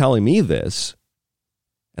people have been telling me this,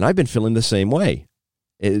 and I've been feeling the same way.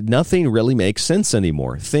 Nothing really makes sense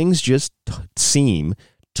anymore. Things just seem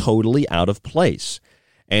totally out of place.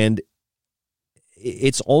 And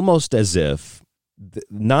it's almost as if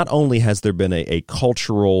not only has there been a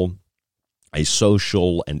cultural, a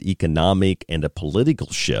social, and economic, and a political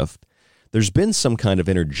shift, there's been some kind of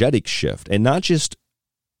energetic shift, and not just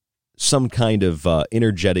some kind of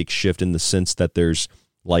energetic shift in the sense that there's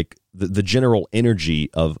like the general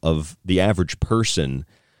energy of the average person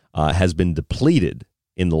has been depleted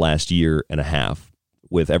in the last year and a half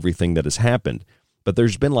with everything that has happened. But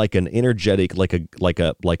there's been like an energetic, like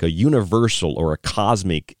a universal or a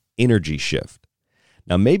cosmic energy shift.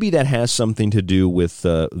 Now, maybe that has something to do with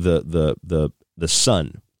the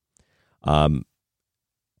sun, and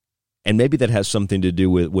maybe that has something to do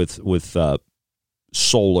with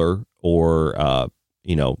solar or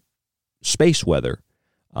space weather.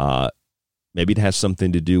 Maybe it has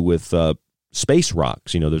something to do with space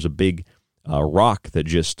rocks. There's a big rock that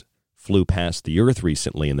just flew past the Earth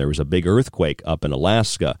recently, and there was a big earthquake up in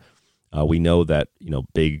Alaska. We know that,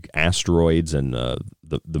 big asteroids and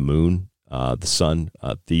the moon, the sun,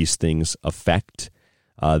 these things affect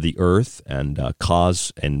the earth and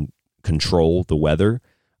cause and control the weather.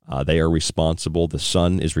 They are responsible. The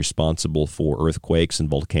sun is responsible for earthquakes and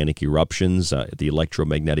volcanic eruptions. The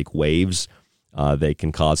electromagnetic waves, they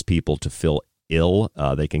can cause people to feel ill.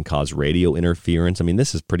 They can cause radio interference. I mean,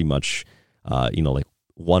 this is pretty much, like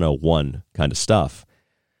 101 kind of stuff.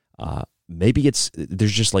 Maybe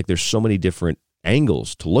there's so many different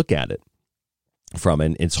angles to look at it from,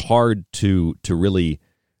 and it's hard to really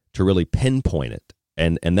pinpoint it.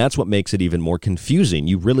 And that's what makes it even more confusing.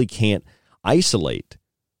 You really can't isolate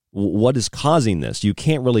what is causing this. You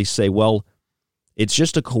can't really say, well, it's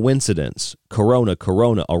just a coincidence. Corona,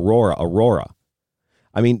 Aurora.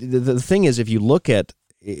 I mean, the thing is, if you look at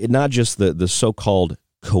not just the so-called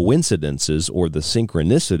coincidences or the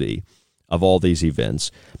synchronicity of all these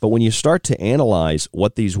events, but when you start to analyze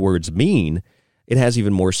what these words mean, it has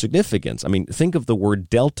even more significance. I mean, think of the word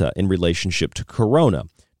delta in relationship to corona.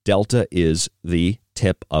 Delta is the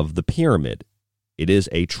tip of the pyramid. It is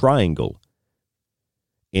a triangle.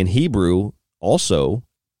 In Hebrew, also,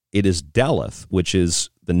 it is Daleth, which is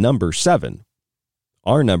the number 7.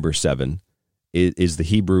 Our number 7 is the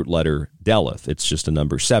Hebrew letter Daleth. It's just a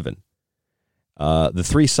number 7. The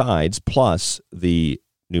 3 sides plus the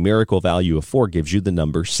numerical value of 4 gives you the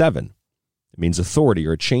number 7. It means authority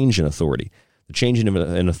or a change in authority. The change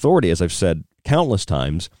in authority, as I've said countless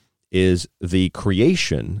times, is the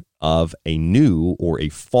creation of a new or a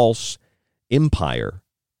false empire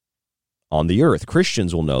on the earth.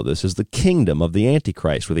 Christians will know this as the kingdom of the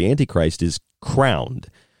Antichrist, where the Antichrist is crowned.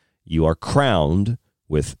 You are crowned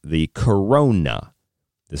with the corona.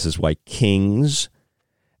 This is why kings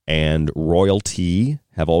and royalty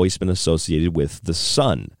have always been associated with the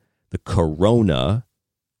sun. The corona,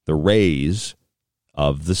 the rays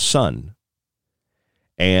of the sun.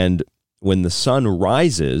 And when the sun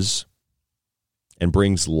rises and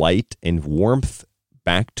brings light and warmth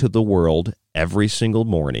back to the world every single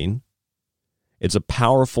morning, it's a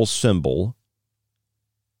powerful symbol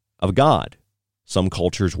of God. Some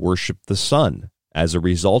cultures worship the sun as a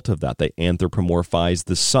result of that. They anthropomorphize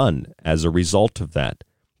the sun as a result of that,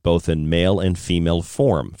 both in male and female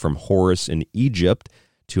form, from Horus in Egypt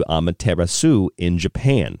to Amaterasu in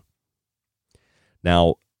Japan.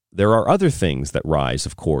 Now, there are other things that rise,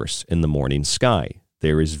 of course, in the morning sky.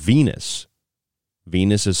 There is Venus.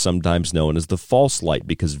 Venus is sometimes known as the false light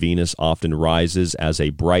because Venus often rises as a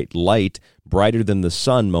bright light, brighter than the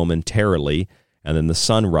sun momentarily, and then the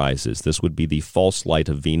sun rises. This would be the false light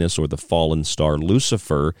of Venus, or the fallen star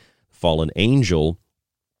Lucifer, fallen angel,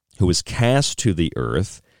 who is cast to the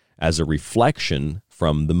earth as a reflection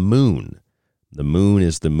from the moon. The moon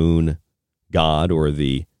is the moon god, or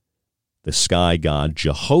the sky god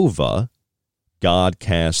Jehovah. God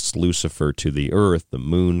casts Lucifer to the earth. The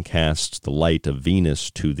moon casts the light of Venus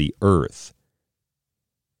to the earth.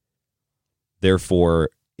 Therefore,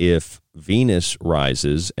 if Venus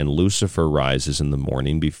rises and Lucifer rises in the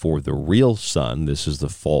morning before the real sun, this is the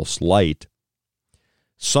false light,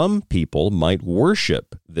 some people might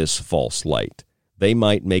worship this false light. They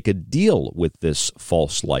might make a deal with this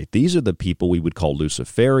false light. These are the people we would call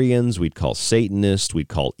Luciferians, we'd call Satanists, we'd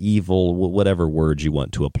call evil, whatever words you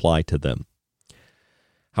want to apply to them.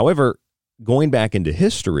 However, going back into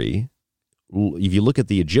history, if you look at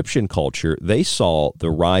the Egyptian culture, they saw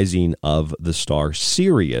the rising of the star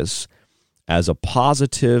Sirius as a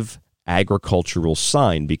positive agricultural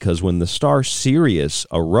sign, because when the star Sirius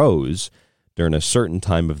arose during a certain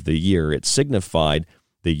time of the year, it signified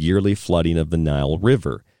the yearly flooding of the Nile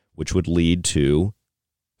River, which would lead to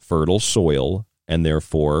fertile soil and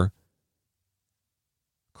therefore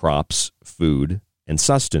crops, food, and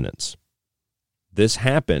sustenance. This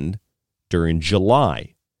happened during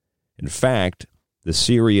July. In fact, the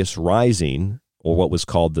Sirius rising, or what was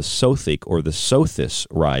called the Sothic or the Sothis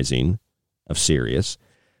rising of Sirius,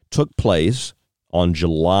 took place on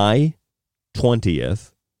July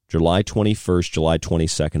 20th, July 21st, July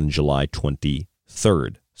 22nd, and July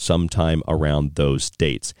 23rd, sometime around those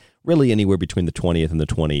dates. Really anywhere between the 20th and the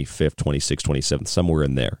 25th, 26th, 27th, somewhere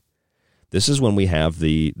in there. This is when we have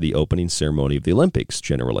the opening ceremony of the Olympics,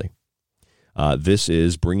 generally. This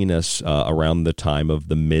is bringing us around the time of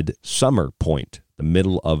the midsummer point, the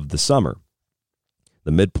middle of the summer,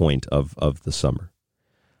 the midpoint of the summer.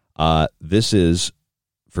 This is,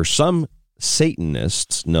 for some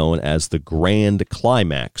Satanists, known as the grand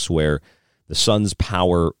climax, where the sun's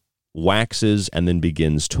power waxes and then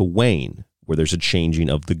begins to wane, where there's a changing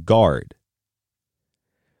of the guard.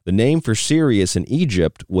 The name for Sirius in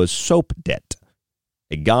Egypt was Sopdet,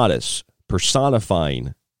 a goddess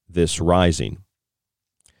personifying this rising.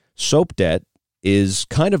 Sopdet is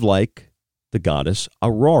kind of like the goddess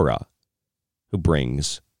Aurora, who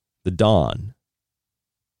brings the dawn.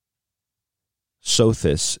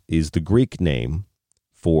 Sothis is the Greek name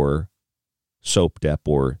for Sopdet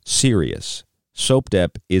or Sirius.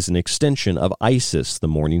 Sopdet is an extension of Isis, the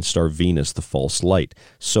morning star Venus, the false light.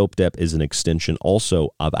 Sopdet is an extension also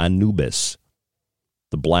of Anubis,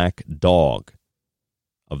 the black dog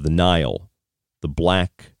of the Nile, the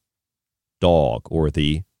black dog or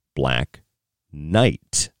the black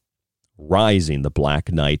night. Rising, the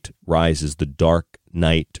black night rises, the dark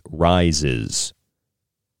night rises.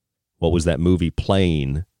 What was that movie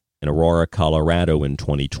playing in Aurora, Colorado in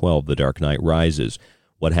 2012, The Dark Knight Rises?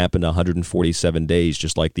 What happened 147 days,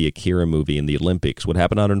 just like the Akira movie in the Olympics? What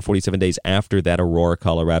happened 147 days after that Aurora,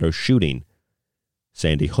 Colorado shooting?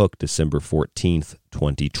 Sandy Hook, December 14th,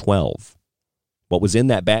 2012. What was in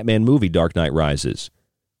that Batman movie, Dark Knight Rises?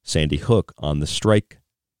 Sandy Hook on the strike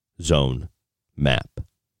zone map.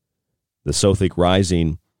 The Sothic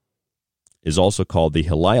rising is also called the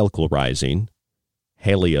Heliacal rising,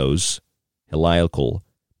 Helios, Heliacal,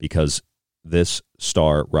 because this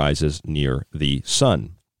star rises near the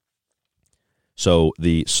sun. So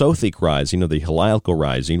the Sothic rising, or the Heliacal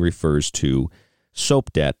rising, refers to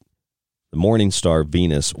Sopdet, the morning star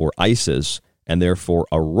Venus or Isis, and therefore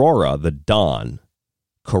Aurora, the dawn.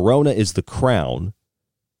 Corona is the crown.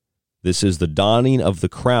 This is the dawning of the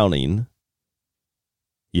crowning.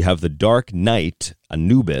 You have the dark night,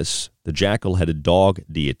 Anubis, the jackal-headed dog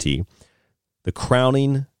deity, the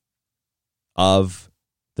crowning of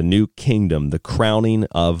the new kingdom, the crowning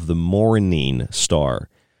of the morning star.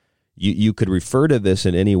 You could refer to this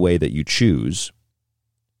in any way that you choose.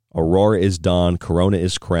 Aurora is dawn, Corona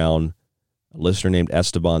is crown. A listener named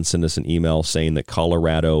Esteban sent us an email saying that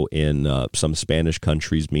Colorado in some Spanish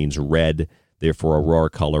countries means red. Therefore, Aurora,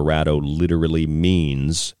 Colorado literally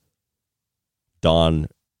means dawn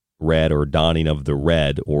red or dawning of the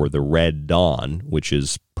red or the red dawn, which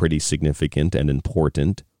is pretty significant and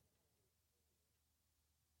important.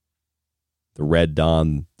 The red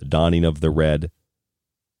dawn, the dawning of the red.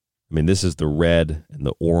 I mean, this is the red and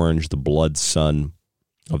the orange, the blood sun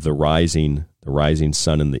of the rising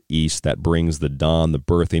sun in the east. That brings the dawn, the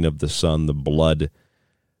birthing of the sun, the blood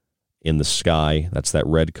in the sky. That's that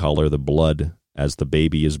red color, the blood, as the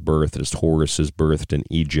baby is birthed, as Horus is birthed in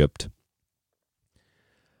Egypt.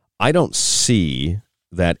 I don't see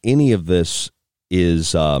that any of this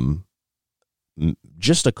is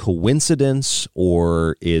just a coincidence,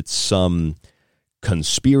 or it's some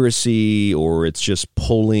conspiracy, or it's just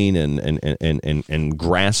pulling and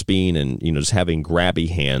grasping and just having grabby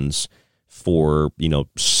hands for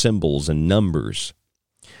symbols and numbers.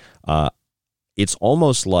 It's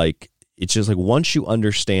almost like it's just like once you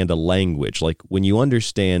understand a language, like when you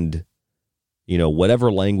understand whatever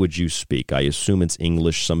language you speak. I assume it's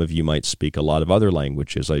English. Some of you might speak a lot of other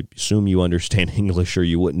languages. I assume you understand English, or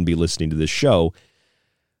you wouldn't be listening to this show.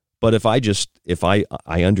 But if I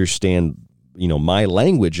understand, my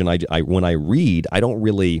language, and I when I read, I don't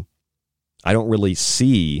really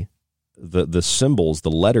see the symbols,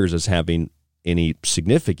 the letters, as having any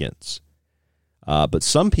significance. But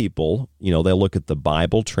some people, they'll look at the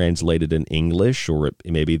Bible translated in English, or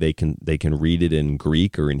maybe they can read it in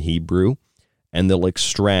Greek or in Hebrew, and they'll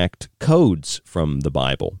extract codes from the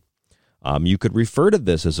Bible. You could refer to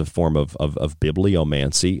this as a form of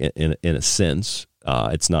bibliomancy in a sense.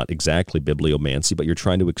 It's not exactly bibliomancy, but you're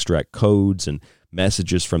trying to extract codes and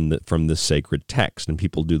messages from the sacred text, and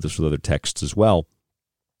people do this with other texts as well.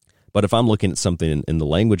 But if I'm looking at something in the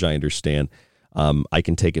language I understand, I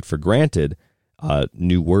can take it for granted.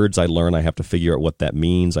 New words I learn, I have to figure out what that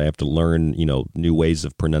means. I have to learn, new ways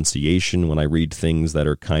of pronunciation when I read things that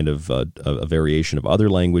are kind of a variation of other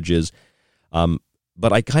languages.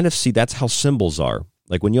 But I kind of see that's how symbols are.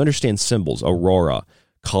 Like when you understand symbols, Aurora,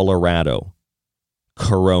 Colorado,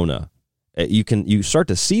 Corona, you start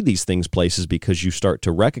to see these things places because you start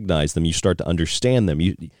to recognize them. You start to understand them.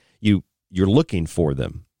 You're looking for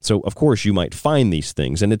them. So, of course, you might find these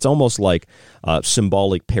things, and it's almost like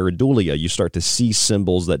symbolic pareidolia. You start to see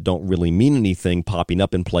symbols that don't really mean anything popping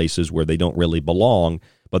up in places where they don't really belong,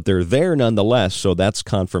 but they're there nonetheless, so that's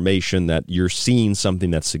confirmation that you're seeing something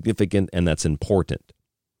that's significant and that's important.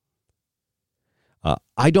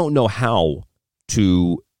 I don't know how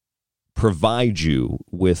to provide you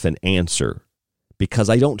with an answer, because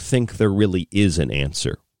I don't think there really is an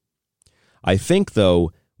answer. I think,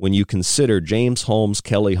 though, when you consider James Holmes,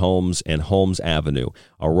 Kelly Holmes, and Holmes Avenue,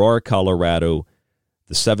 Aurora, Colorado,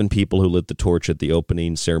 the 7 people who lit the torch at the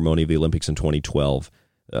opening ceremony of the Olympics in 2012,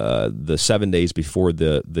 the 7 days before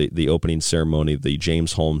the opening ceremony, the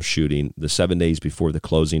James Holmes shooting, the 7 days before the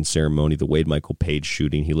closing ceremony, the Wade Michael Page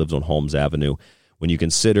shooting. He lives on Holmes Avenue. When you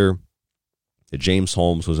consider that James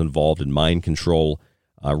Holmes was involved in mind control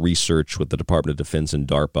research with the Department of Defense and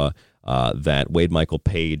DARPA, that Wade Michael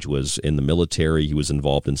Page was in the military, he was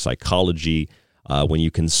involved in psychology. When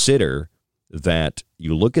you consider that,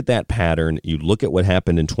 you look at that pattern, you look at what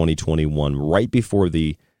happened in 2021, right before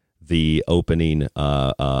the opening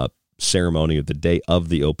ceremony, of the day of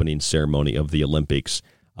the opening ceremony of the Olympics,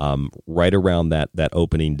 right around that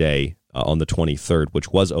opening day on the 23rd, which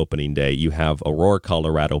was opening day, you have Aurora,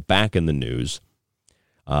 Colorado back in the news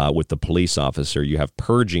with the police officer. You have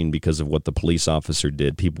purging because of what the police officer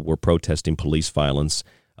did. People were protesting police violence,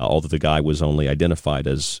 although the guy was only identified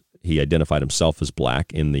himself as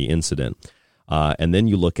black in the incident. And then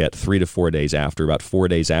you look at 3 to 4 days after, about 4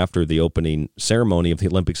 days after the opening ceremony of the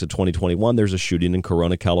Olympics of 2021, there's a shooting in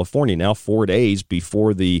Corona, California. Now 4 days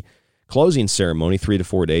before the closing ceremony, 3 to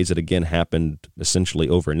 4 days, it again happened essentially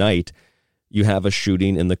overnight, you have a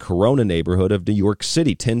shooting in the Corona neighborhood of New York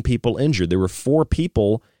City, 10 people injured. There were 4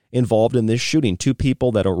 people involved in this shooting, 2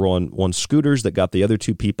 people that are on scooters that got the other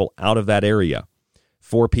 2 people out of that area.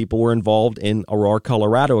 4 people were involved in Aurora,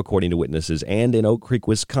 Colorado, according to witnesses, and in Oak Creek,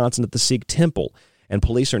 Wisconsin at the Sikh temple. And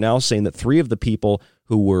police are now saying that 3 of the people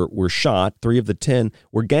who were shot, 3 of the 10,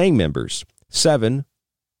 were gang members. 7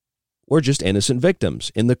 were just innocent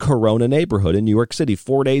victims in the Corona neighborhood in New York City,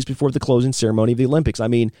 4 days before the closing ceremony of the Olympics. I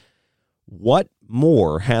mean, what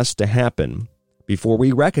more has to happen before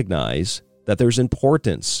we recognize that there's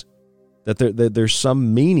importance, that there's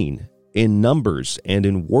some meaning in numbers and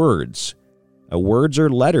in words? Words are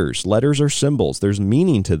letters. Letters are symbols. There's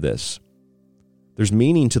meaning to this. There's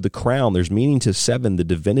meaning to the crown. There's meaning to 7, the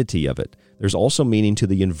divinity of it. There's also meaning to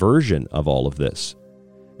the inversion of all of this.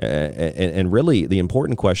 And really, the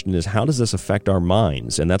important question is, how does this affect our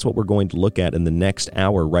minds? And that's what we're going to look at in the next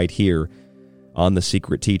hour right here on the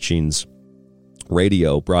Secret Teachings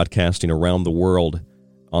radio, broadcasting around the world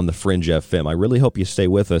on the Fringe FM. I really hope you stay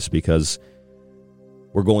with us, because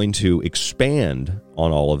we're going to expand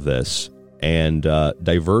on all of this and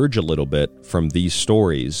diverge a little bit from these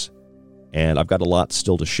stories. And I've got a lot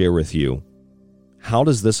still to share with you. How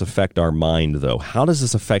does this affect our mind, though? How does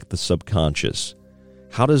this affect the subconscious?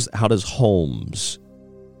 How does Holmes,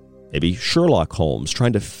 maybe Sherlock Holmes,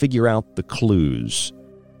 trying to figure out the clues,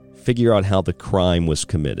 figure out how the crime was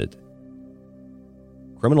committed?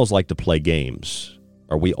 Criminals like to play games.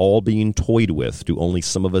 Are we all being toyed with? Do only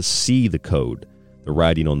some of us see the code, the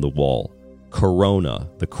writing on the wall? Corona,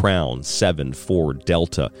 the crown, 7, 4,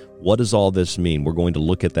 Delta. What does all this mean? We're going to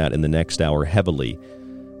look at that in the next hour heavily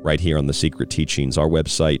right here on The Secret Teachings. Our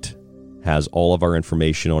website has all of our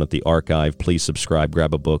information on it, the archive. Please subscribe,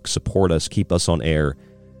 grab a book, support us, keep us on air.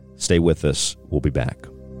 Stay with us. We'll be back.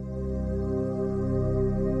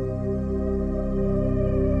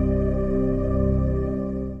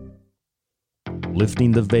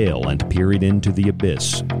 Lifting the veil and peering into the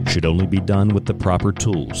abyss should only be done with the proper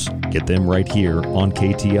tools. Get them right here on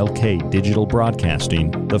KTLK Digital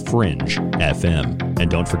Broadcasting, The Fringe FM.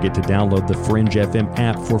 And don't forget to download the Fringe FM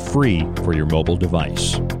app for free for your mobile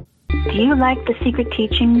device. Do you like The Secret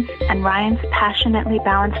Teachings and Ryan's passionately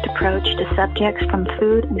balanced approach to subjects from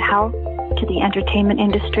food and health to the entertainment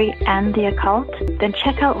industry and the occult? Then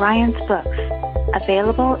check out Ryan's books,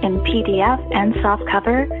 available in PDF and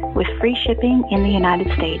softcover with free shipping in the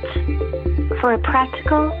United States. For a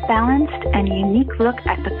practical, balanced, and unique look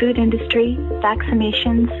at the food industry,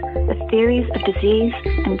 vaccinations, the theories of disease,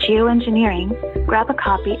 and geoengineering, grab a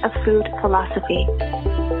copy of Food Philosophy.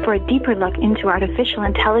 For a deeper look into artificial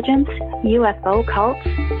intelligence, UFO cults,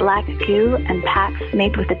 black goo, and pacts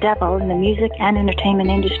made with the devil in the music and entertainment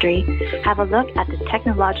industry, have a look at the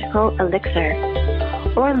Technological Elixir.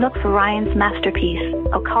 Or look for Ryan's masterpiece,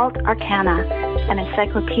 Occult Arcana, an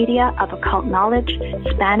encyclopedia of occult knowledge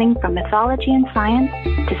spanning from mythology and science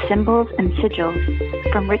to symbols and sigils,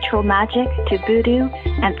 from ritual magic to voodoo,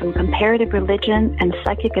 and from comparative religion and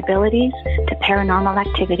psychic abilities to paranormal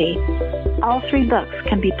activity. All 3 books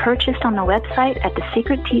can be purchased on the website at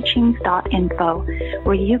thesecretteachings.info,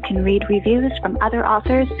 where you can read reviews from other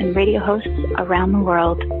authors and radio hosts around the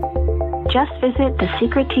world. Just visit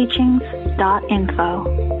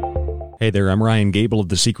thesecretteachings.info. Hey there, I'm Ryan Gable of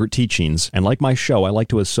The Secret Teachings, and like my show, I like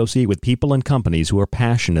to associate with people and companies who are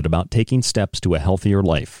passionate about taking steps to a healthier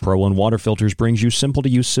life. Pro One Water Filters brings you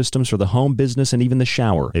simple-to-use systems for the home, business, and even the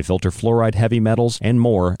shower. They filter fluoride, heavy metals, and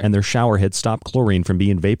more, and their shower heads stop chlorine from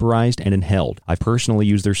being vaporized and inhaled. I've personally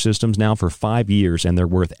used their systems now for 5 years, and they're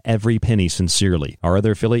worth every penny sincerely. Our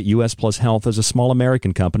other affiliate, US Plus Health, is a small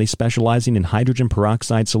American company specializing in hydrogen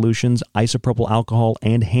peroxide solutions, isopropyl alcohol,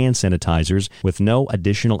 and hand sanitizers with no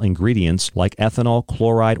additional ingredients like ethanol,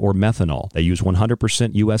 chloride, or methanol. They use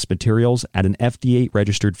 100% U.S. materials at an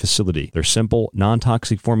FDA-registered facility. Their simple,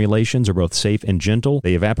 non-toxic formulations are both safe and gentle.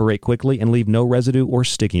 They evaporate quickly and leave no residue or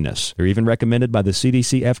stickiness. They're even recommended by the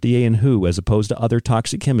CDC, FDA, and WHO as opposed to other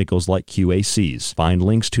toxic chemicals like QACs. Find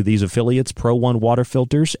links to these affiliates, Pro One Water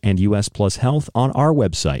Filters and US Plus Health, on our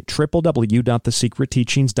website,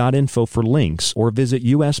 www.thesecretteachings.info for links, or visit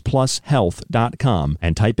usplushealth.com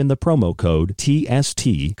and type in the promo code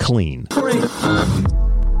TSTCLEAN. The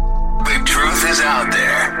truth is out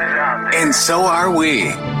there, and so are we.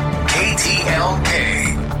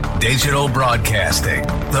 KTLK, Digital Broadcasting,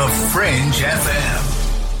 The Fringe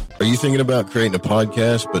FM. Are you thinking about creating a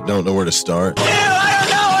podcast but don't know where to start?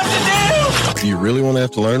 Do you really want to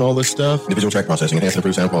have to learn all this stuff? Individual track processing, enhance and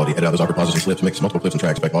improve sound quality, edit out those awkward pauses and slips, mix multiple clips and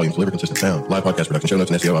tracks, back volumes, deliver consistent sound, live podcast production, show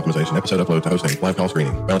notes and SEO optimization, episode upload to hosting, live call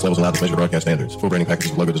screening, balance levels and loudness measure broadcast standards, full branding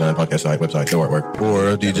packages, logo design, podcast site, website, no artwork.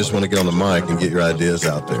 Or do you just want to get on the mic and get your ideas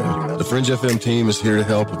out there? The Fringe FM team is here to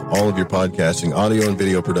help with all of your podcasting, audio and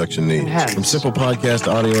video production needs. From simple podcast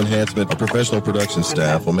to audio enhancement, our professional production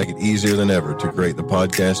staff will make it easier than ever to create the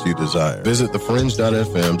podcast you desire. Visit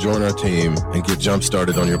thefringe.fm, join our team, and get jump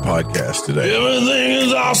started on your podcast today. Everything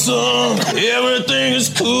is awesome. Everything is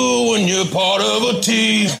cool when you're part of a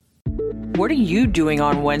team. What are you doing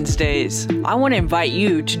on Wednesdays? I want to invite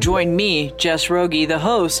you to join me, Jess Rogie, the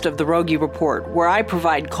host of The Rogie Report, where I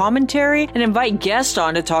provide commentary and invite guests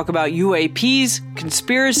on to talk about UAPs,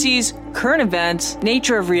 conspiracies, current events,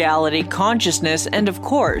 nature of reality, consciousness, and of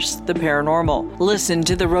course, the paranormal. Listen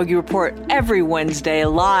to The Rogie Report every Wednesday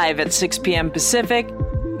live at 6 p.m. Pacific,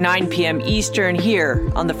 9 p.m. Eastern here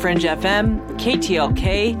on The Fringe FM,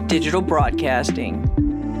 KTLK Digital Broadcasting.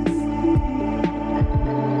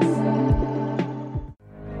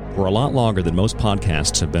 For a lot longer than most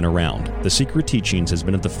podcasts have been around, The Secret Teachings has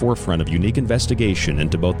been at the forefront of unique investigation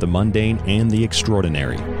into both the mundane and the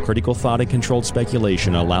extraordinary. Critical thought and controlled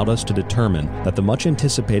speculation allowed us to determine that the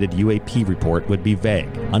much-anticipated UAP report would be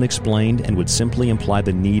vague, unexplained, and would simply imply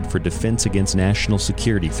the need for defense against national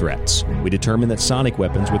security threats. We determined that sonic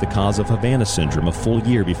weapons were the cause of Havana Syndrome a full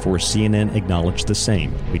year before CNN acknowledged the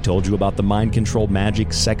same. We told you about the mind-controlled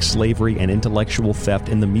magic, sex slavery, and intellectual theft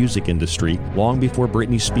in the music industry long before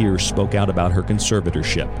Britney Spears spoke out about her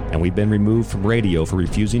conservatorship, and we've been removed from radio for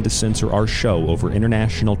refusing to censor our show over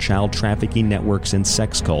international child trafficking networks and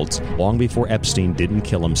sex cults long before Epstein didn't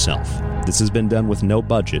kill himself. This has been done with no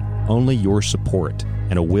budget, only your support,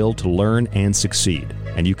 and a will to learn and succeed.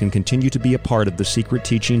 And you can continue to be a part of the Secret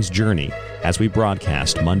Teachings journey as we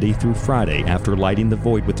broadcast Monday through Friday after Lighting the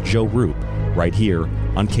Void with Joe Roop, right here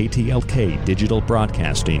on KTLK Digital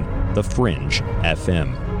Broadcasting, The Fringe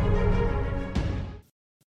FM.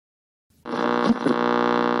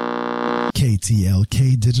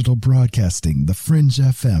 KTLK Digital Broadcasting, The Fringe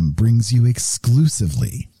FM brings you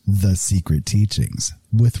exclusively The Secret Teachings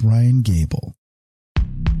with Ryan Gable.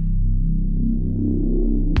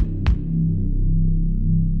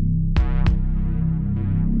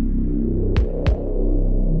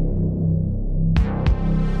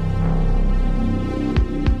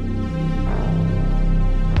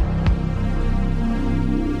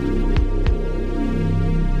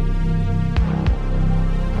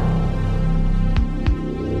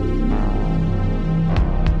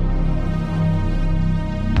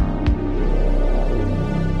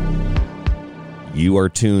 You are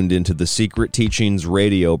tuned into the Secret Teachings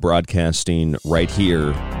radio broadcasting right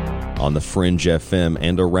here on the Fringe FM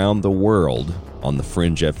and around the world on the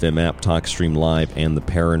Fringe FM app, TalkStream Live, and the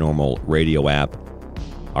Paranormal Radio app.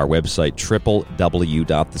 Our website,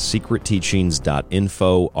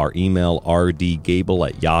 www.thesecretteachings.info. Our email,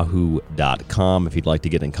 rdgable@yahoo.com. If you'd like to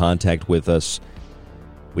get in contact with us,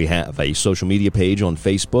 we have a social media page on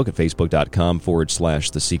Facebook at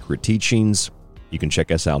facebook.com/The Secret Teachings. You can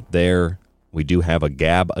check us out there. We do have a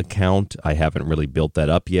Gab account. I haven't really built that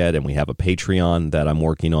up yet, and we have a Patreon that I'm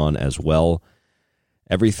working on as well.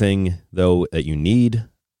 Everything, though, that you need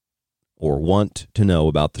or want to know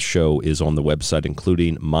about the show is on the website,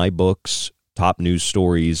 including my books, top news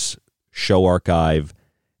stories, show archive,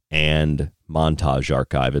 and montage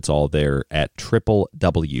archive. It's all there at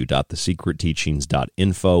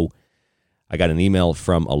www.thesecretteachings.info. I got an email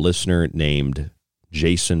from a listener named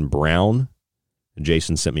Jason Brown. And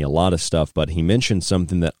Jason sent me a lot of stuff, but he mentioned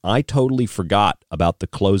something that I totally forgot about the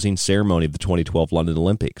closing ceremony of the 2012 London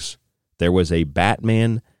Olympics. There was a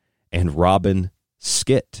Batman and Robin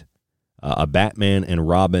skit, a Batman and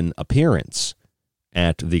Robin appearance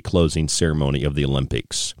at the closing ceremony of the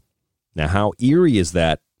Olympics. Now, how eerie is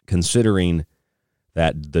that, considering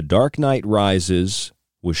that The Dark Knight Rises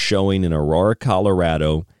was showing in Aurora,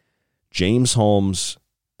 Colorado. James Holmes,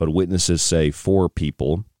 but witnesses say 4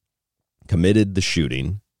 people, committed the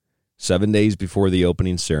shooting 7 days before the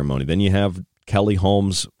opening ceremony. Then you have Kelly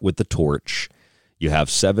Holmes with the torch. You have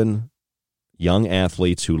 7 young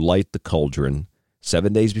athletes who light the cauldron.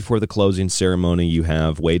 7 days before the closing ceremony, you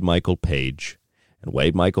have Wade Michael Page. And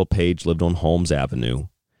Wade Michael Page lived on Holmes Avenue.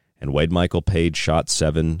 And Wade Michael Page shot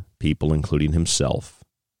 7 people, including himself.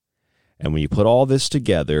 And when you put all this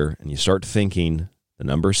together and you start thinking the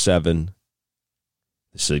number 7,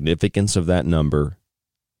 the significance of that number,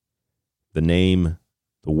 the name,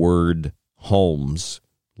 the word Holmes,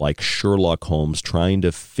 like Sherlock Holmes, trying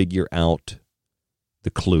to figure out the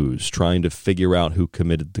clues, trying to figure out who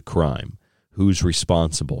committed the crime, who's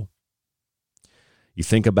responsible. You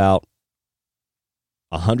think about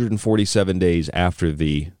 147 days after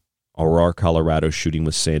the Aurora, Colorado shooting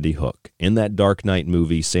with Sandy Hook. In that Dark Knight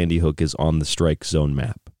movie, Sandy Hook is on the strike zone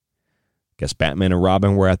map. Guess Batman and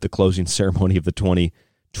Robin were at the closing ceremony of the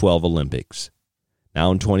 2012 Olympics. Now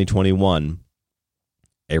in 2021,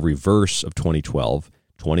 a reverse of 2012,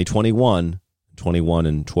 2021, 21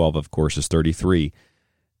 and 12, of course, is 33.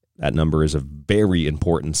 That number is a very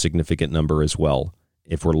important, significant number as well.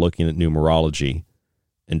 If we're looking at numerology,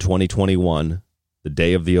 in 2021, the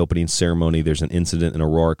day of the opening ceremony, there's an incident in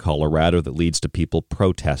Aurora, Colorado that leads to people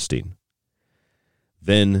protesting.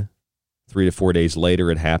 Then 3 to 4 days later,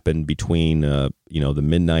 it happened between, the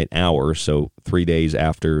midnight hour. So 3 days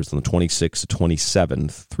after, it's on the 26th to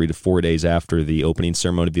 27th, 3 to 4 days after the opening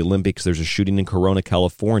ceremony of the Olympics, there's a shooting in Corona,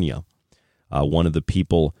 California. One of the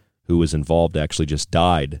people who was involved actually just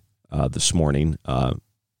died this morning.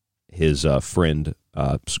 His friend,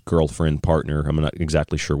 girlfriend, partner, I'm not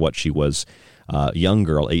exactly sure what she was, young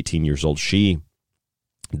girl, 18 years old, she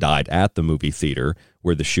died at the movie theater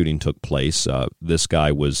where the shooting took place. This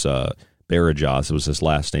guy was Barajas, was his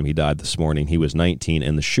last name. He died this morning. He was 19,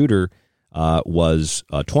 and the shooter was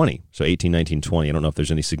 20, so 18, 19, 20. I don't know if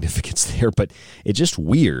there's any significance there, but it's just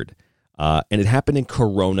weird. And it happened in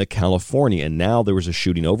Corona, California, and now there was a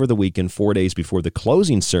shooting over the weekend, 4 days before the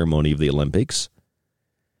closing ceremony of the Olympics.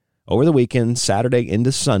 Over the weekend, Saturday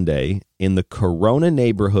into Sunday, in the Corona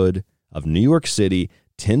neighborhood of New York City,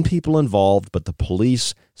 10 people involved, but the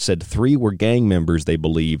police said 3 were gang members, they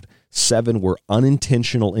believed. 7 were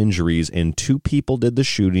unintentional injuries, and 2 people did the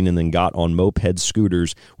shooting and then got on moped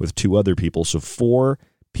scooters with 2 other people. So 4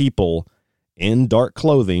 people in dark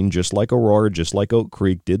clothing, just like Aurora, just like Oak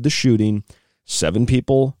Creek, did the shooting. 7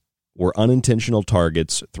 people were unintentional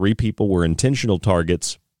targets. 3 people were intentional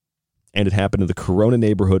targets. And it happened in the Corona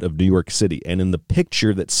neighborhood of New York City. And in the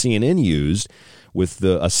picture that CNN used with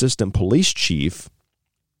the assistant police chief,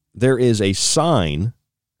 there is a sign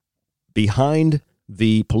behind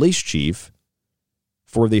the police chief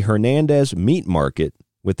for the Hernandez Meat Market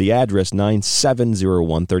with the address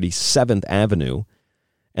 9701 37th Avenue.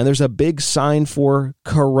 And there's a big sign for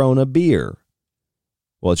Corona beer.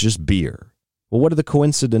 Well, it's just beer. Well, what are the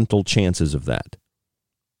coincidental chances of that?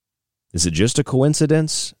 Is it just a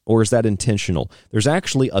coincidence, or is that intentional? There's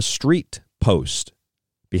actually a street post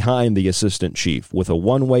behind the assistant chief with a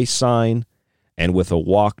one-way sign and with a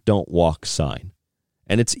walk, don't walk sign.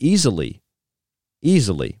 And it's easily,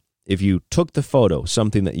 if you took the photo,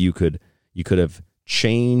 something that you could have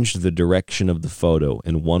changed the direction of the photo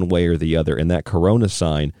in one way or the other, and that Corona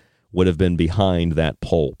sign would have been behind that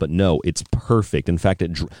pole. But no, it's perfect. In fact,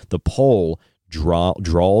 the pole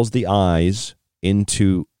draws the eyes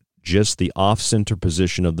into just the off-center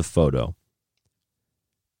position of the photo.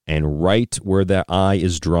 And right where that eye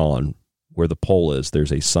is drawn, where the pole is,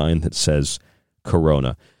 there's a sign that says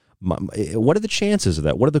Corona. What are the chances of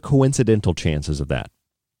that? What are the coincidental chances of that?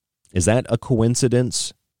 Is that a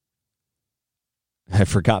coincidence? I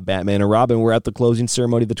forgot Batman and Robin were at the closing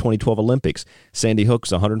ceremony of the 2012 Olympics. Sandy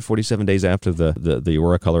Hook's 147 days after the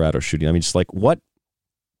Aurora, Colorado shooting. I mean, just like, what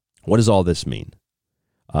does all this mean?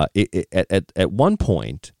 At one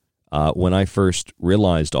point, when I first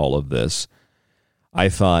realized all of this, I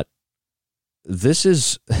thought, this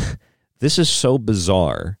is so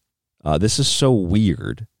bizarre, this is so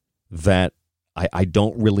weird that I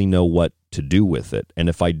don't really know what to do with it. And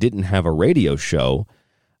if I didn't have a radio show,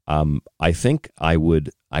 I think I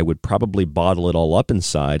would I would probably bottle it all up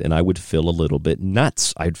inside, and I would feel a little bit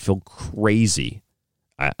nuts. I'd feel crazy.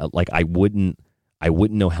 I wouldn't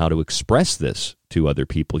know how to express this to other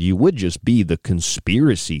people. You would just be the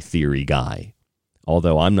conspiracy theory guy.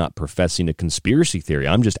 Although I'm not professing a conspiracy theory.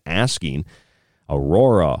 I'm just asking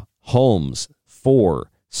Aurora, Holmes,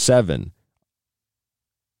 4, 7,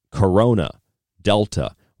 Corona,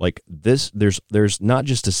 Delta. Like this, there's not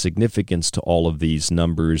just a significance to all of these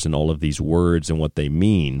numbers and all of these words and what they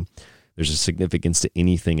mean. There's a significance to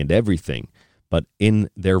anything and everything. But in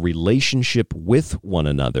their relationship with one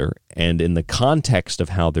another and in the context of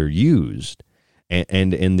how they're used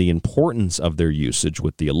and in the importance of their usage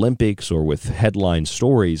with the Olympics or with headline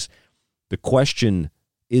stories, the question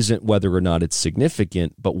isn't whether or not it's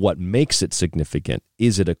significant, but what makes it significant.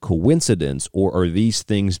 Is it a coincidence, or are these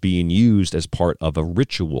things being used as part of a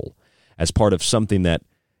ritual, as part of something that,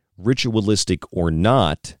 ritualistic or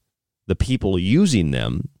not, the people using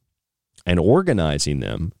them and organizing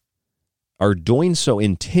them are doing so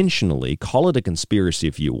intentionally, call it a conspiracy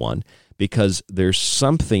if you want, because there's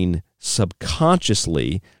something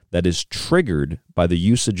subconsciously that is triggered by the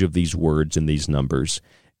usage of these words and these numbers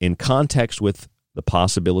in context with the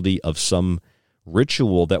possibility of some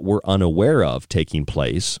ritual that we're unaware of taking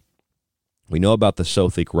place. We know about the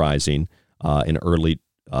Sothic Rising in early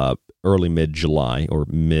mid-July or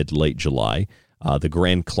mid-late July, the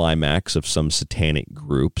grand climax of some satanic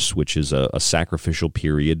groups, which is a sacrificial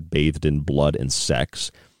period bathed in blood and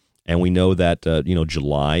sex. And we know that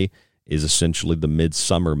July is essentially the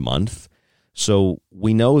midsummer month. So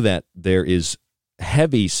we know that there is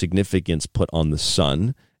heavy significance put on the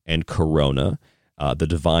sun and corona, the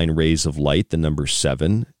divine rays of light, the number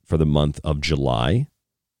 7 for the month of July.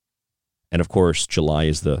 And of course, July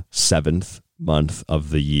is the 7th month of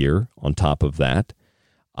the year on top of that.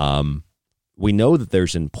 We know that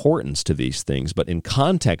there's importance to these things, but in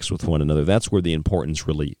context with one another, that's where the importance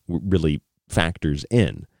really factors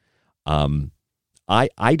in.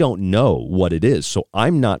 I don't know what it is, so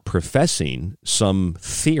I'm not professing some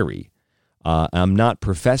theory. I'm not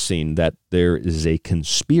professing that there is a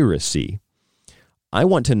conspiracy. I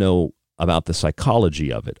want to know about the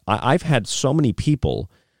psychology of it. I've had so many people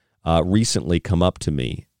recently come up to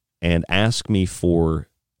me and ask me for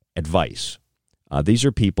advice. These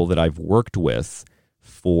are people that I've worked with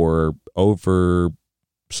for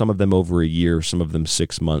some of them over a year, some of them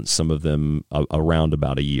 6 months, some of them around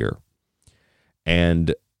about a year.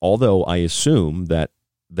 And although I assume that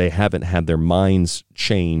they haven't had their minds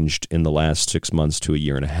changed in the last 6 months to a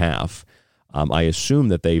year and a half, I assume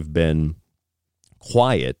that they've been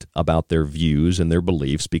quiet about their views and their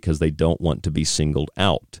beliefs because they don't want to be singled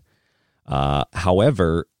out.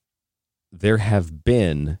 However, there have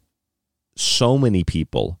been so many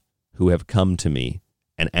people who have come to me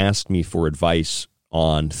and asked me for advice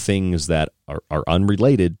on things that are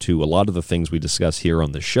unrelated to a lot of the things we discuss here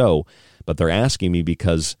on the show, but they're asking me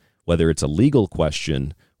because whether it's a legal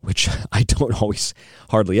question, which I don't always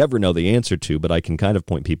hardly ever know the answer to, but I can kind of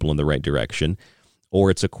point people in the right direction, or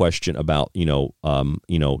it's a question about,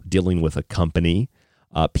 dealing with a company.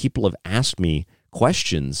 People have asked me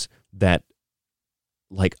questions that,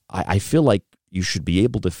 like, I feel like you should be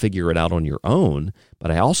able to figure it out on your own, but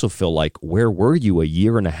I also feel like, where were you a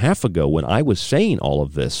year and a half ago when I was saying all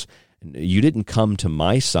of this? You didn't come to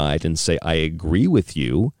my side and say, I agree with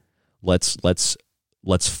you. Let's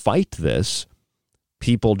fight this.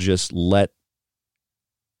 People just let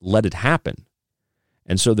it happen.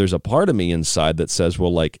 And so there's a part of me inside that says,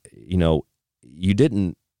 well, you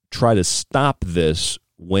didn't try to stop this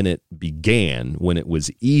when it began, when it was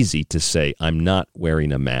easy to say, I'm not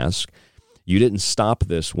wearing a mask. You didn't stop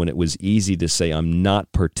this when it was easy to say, I'm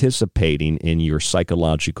not participating in your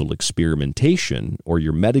psychological experimentation or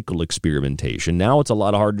your medical experimentation. Now it's a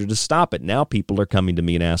lot harder to stop it. Now people are coming to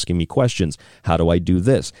me and asking me questions. How do I do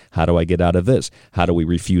this? How do I get out of this? How do we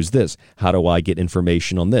refuse this? How do I get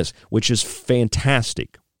information on this? Which is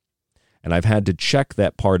fantastic. And I've had to check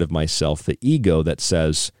that part of myself, the ego that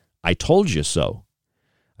says, I told you so.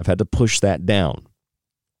 I've had to push that down.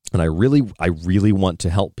 And I really want to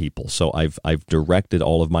help people. So I've directed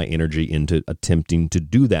all of my energy into attempting to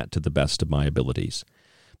do that to the best of my abilities.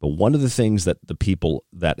 But one of the things that the people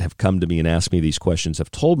that have come to me and asked me these questions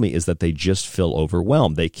have told me is that they just feel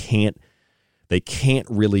overwhelmed. They can't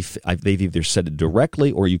really, they've either said it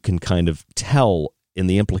directly, or you can kind of tell in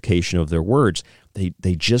the implication of their words,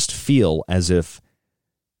 they just feel as if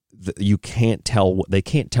they can't tell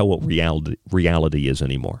what reality is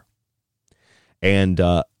anymore. And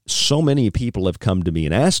so many people have come to me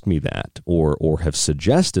and asked me that, or have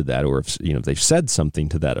suggested that, or if they've said something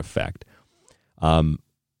to that effect.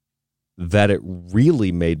 that it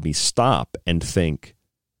really made me stop and think,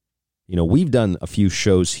 we've done a few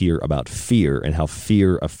shows here about fear and how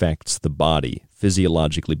fear affects the body,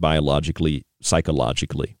 physiologically, biologically,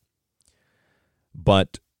 psychologically.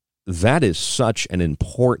 But that is such an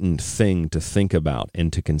important thing to think about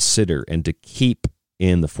and to consider and to keep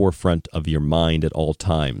in the forefront of your mind at all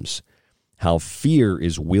times, how fear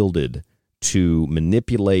is wielded to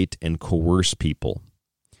manipulate and coerce people,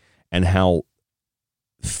 and how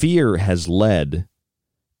fear has led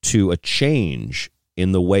to a change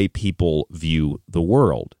in the way people view the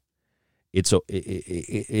world. It's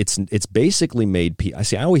basically made people.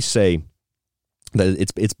 I always say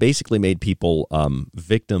that it's basically made people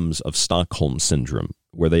victims of Stockholm Syndrome,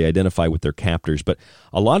 where they identify with their captors. But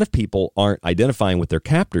a lot of people aren't identifying with their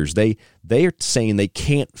captors. They are saying they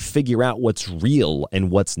can't figure out what's real and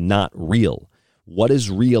what's not real. What is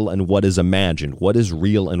real and what is imagined? What is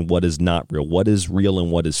real and what is not real? What is real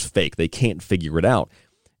and what is fake? They can't figure it out.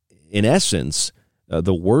 In essence,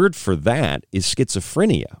 the word for that is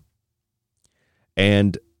schizophrenia.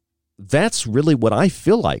 And that's really what I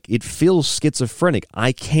feel like. It feels schizophrenic.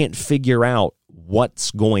 I can't figure out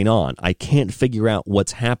what's going on. I can't figure out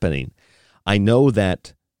what's happening. I know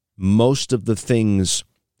that most of the things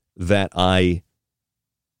that I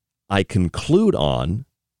conclude on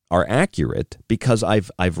are accurate because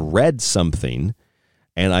I've read something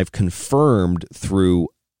and I've confirmed through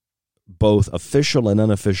both official and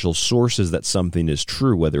unofficial sources that something is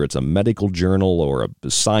true, whether it's a medical journal or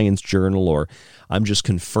a science journal, or I'm just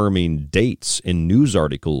confirming dates in news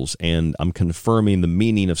articles, and I'm confirming the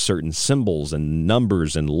meaning of certain symbols and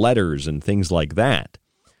numbers and letters and things like that.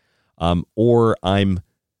 Or I'm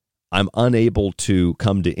unable to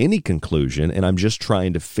come to any conclusion, and I'm just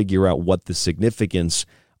trying to figure out what the significance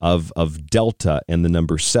of Delta and the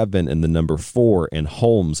number 7 and the number 4 and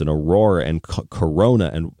Holmes and Aurora and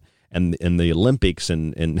Corona and the Olympics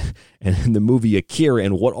and the movie Akira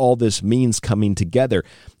and what all this means coming together.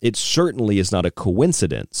 It certainly is not a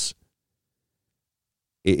coincidence.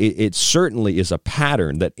 It certainly is a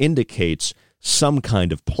pattern that indicates some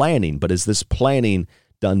kind of planning. But is this planning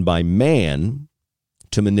done by man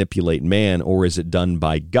to manipulate man, or is it done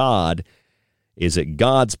by God? Is it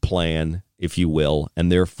God's plan, if you will?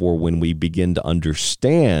 And therefore, when we begin to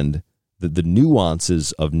understand the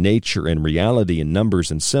nuances of nature and reality and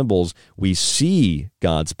numbers and symbols, we see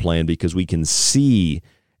God's plan because we can see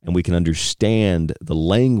and we can understand the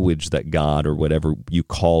language that God, or whatever you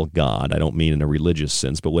call God, I don't mean in a religious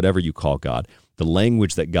sense, but whatever you call God, the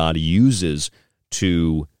language that God uses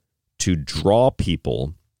to draw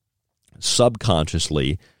people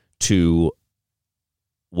subconsciously to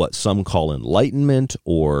what some call enlightenment,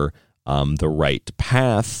 or the right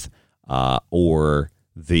path, or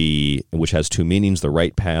which has two meanings, the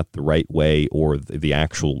right path, the right way, or the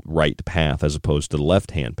actual right path as opposed to the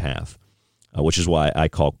left-hand path, which is why I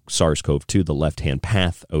call SARS-CoV-2 the left-hand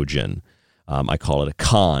pathogen. I call it a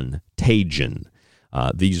contagion.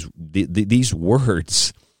 These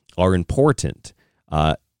words are important.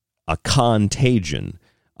 A contagion,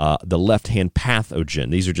 the left-hand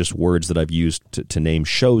pathogen. These are just words that I've used to name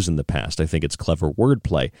shows in the past. I think it's clever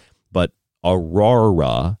wordplay. But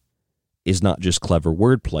Aurora is not just clever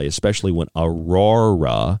wordplay, especially when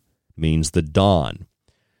Aurora means the dawn.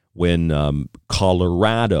 When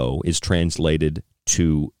Colorado is translated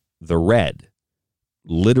to the red.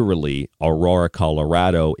 Literally, Aurora,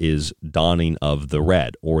 Colorado is dawning of the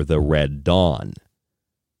red, or the red dawn.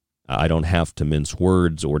 I don't have to mince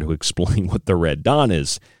words or to explain what the red dawn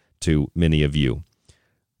is to many of you.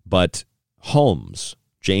 But Holmes,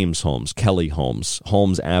 James Holmes, Kelly Holmes,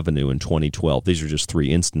 Holmes Avenue in 2012. These are just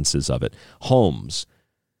 3 instances of it. Holmes,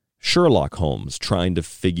 Sherlock Holmes, trying to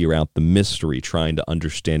figure out the mystery, trying to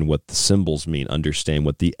understand what the symbols mean, understand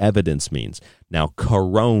what the evidence means. Now,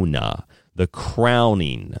 Corona, the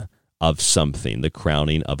crowning of something, the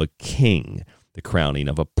crowning of a king, the crowning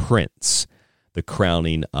of a prince, the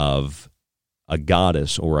crowning of a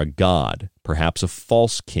goddess or a god, perhaps a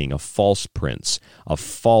false king, a false prince, a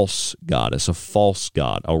false goddess, a false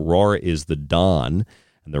god. Aurora is the dawn,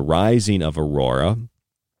 and the rising of Aurora.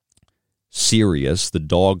 Sirius, the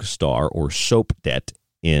dog star, or Sopdet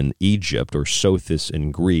in Egypt, or Sothis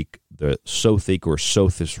in Greek, the Sothic or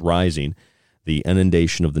Sothis rising, the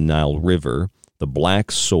inundation of the Nile River, the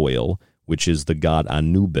black soil, which is the god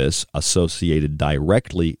Anubis, associated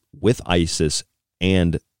directly with Isis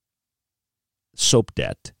and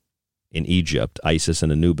Sopdet in Egypt. Isis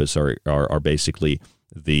and Anubis are basically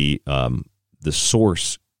the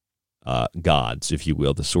source gods, if you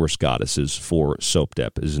will, the source goddesses for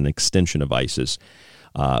Sopdet is an extension of Isis.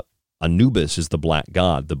 Anubis is the black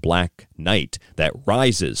god, the black night that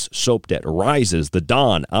rises, Sopdet rises, the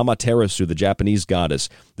dawn, Amaterasu, the Japanese goddess,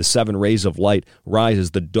 the 7 rays of light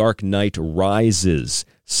rises, the dark night rises,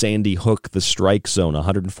 Sandy Hook, the strike zone,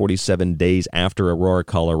 147 days after Aurora,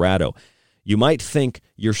 Colorado. You might think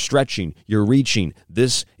you're stretching, you're reaching.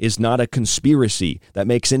 This is not a conspiracy that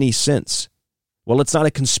makes any sense. Well, it's not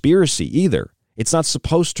a conspiracy either. It's not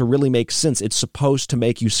supposed to really make sense. It's supposed to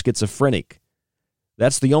make you schizophrenic.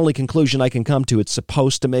 That's the only conclusion I can come to. It's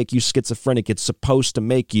supposed to make you schizophrenic. It's supposed to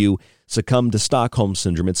make you succumb to Stockholm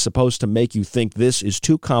Syndrome. It's supposed to make you think this is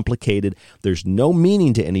too complicated. There's no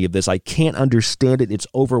meaning to any of this. I can't understand it. It's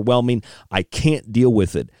overwhelming. I can't deal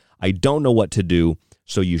with it. I don't know what to do.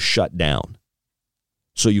 So you shut down.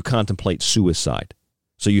 So you contemplate suicide.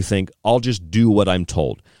 So you think, I'll just do what I'm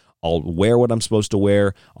told. I'll wear what I'm supposed to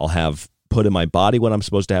wear. I'll have put in my body what I'm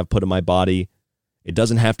supposed to have put in my body. It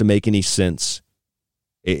doesn't have to make any sense.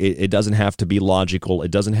 It doesn't have to be logical.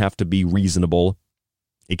 It doesn't have to be reasonable.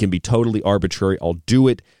 It can be totally arbitrary. I'll do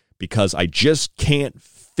it because I just can't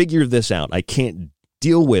figure this out. I can't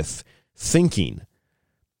deal with thinking.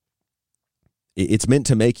 It's meant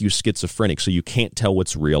to make you schizophrenic, so you can't tell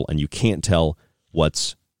what's real and you can't tell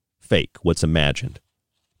what's fake, what's imagined.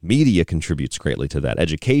 Media contributes greatly to that.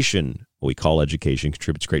 Education, what we call education,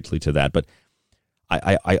 contributes greatly to that. But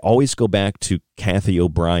I always go back to Kathy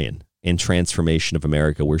O'Brien in Transformation of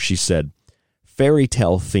America, where she said, fairy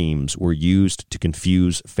tale themes were used to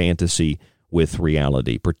confuse fantasy with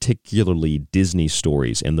reality, particularly Disney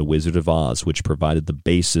stories and The Wizard of Oz, which provided the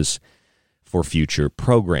basis for future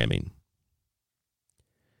programming.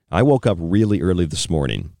 I woke up really early this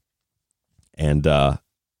morning, and I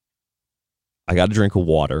got a drink of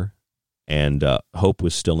water, and Hope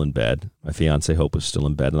was still in bed. My fiance Hope was still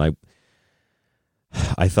in bed, and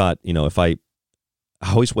I thought, if I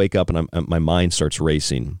always wake up and my mind starts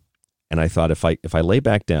racing, and I thought if I lay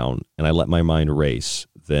back down and I let my mind race,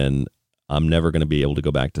 then I'm never going to be able to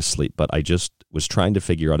go back to sleep. But I just was trying to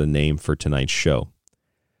figure out a name for tonight's show.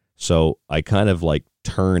 So I kind of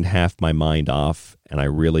turned half my mind off, and I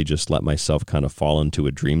really just let myself kind of fall into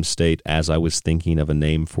a dream state as I was thinking of a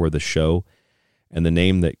name for the show. And the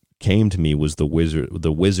name that came to me was the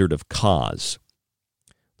Wizard of Cause,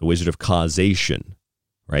 the Wizard of Causation,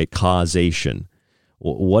 right? Causation.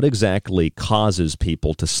 What exactly causes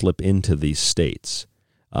people to slip into these states?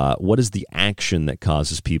 What is the action that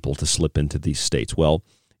causes people to slip into these states? Well,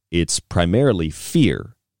 it's primarily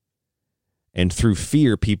fear. And through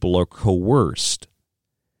fear, people are coerced.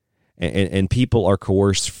 And people are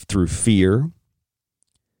coerced through fear,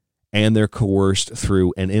 and they're coerced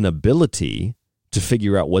through an inability to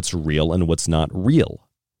figure out what's real and what's not real.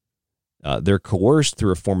 They're coerced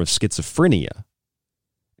through a form of schizophrenia.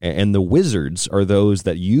 And the wizards are those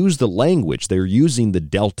that use the language. They're using the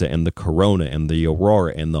delta and the corona and the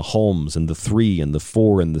aurora and the Holmes and the 3 and the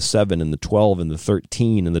 4 and the 7 and the 12 and the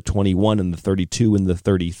 13 and the 21 and the 32 and the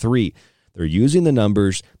 33. They're using the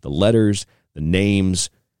numbers, the letters, the names.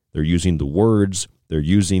 They're using the words. They're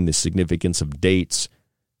using the significance of dates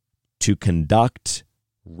to conduct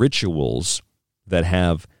rituals that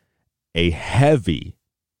have a heavy,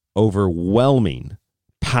 overwhelming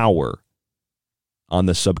power on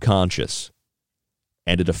the subconscious.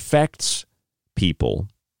 And it affects people,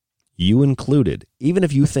 you included. Even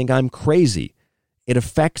if you think I'm crazy, it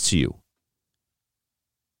affects you.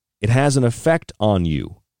 It has an effect on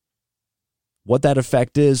you. What that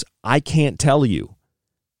effect is, I can't tell you.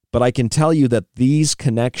 But I can tell you that these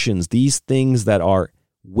connections, these things that are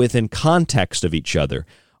within context of each other,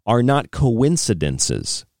 are not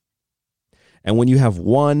coincidences. And when you have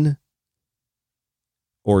one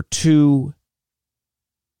or two,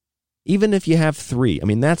 even if you have 3,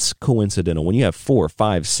 that's coincidental. When you have 4,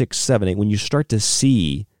 5, 6, 7, 8, when you start to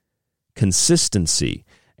see consistency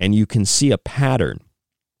and you can see a pattern,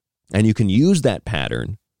 and you can use that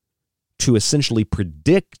pattern to essentially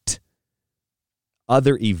predict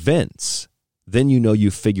other events, then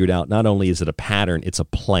you've figured out not only is it a pattern, it's a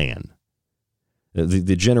plan.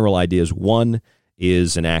 The general idea is 1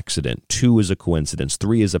 is an accident, 2 is a coincidence,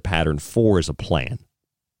 3 is a pattern, 4 is a plan.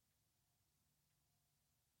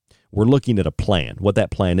 We're looking at a plan. What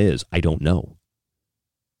that plan is, I don't know.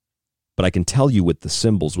 But I can tell you with the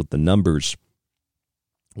symbols, with the numbers,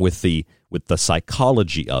 with the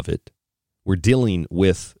psychology of it, we're dealing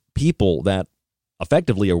with people that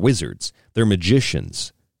effectively are wizards. They're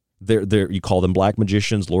magicians. They're you call them black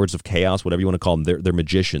magicians, lords of chaos, whatever you want to call them. They're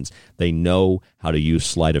magicians. They know how to use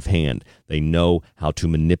sleight of hand. They know how to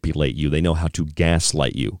manipulate you. They know how to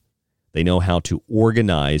gaslight you. They know how to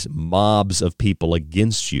organize mobs of people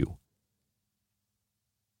against you.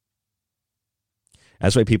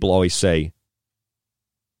 That's why people always say,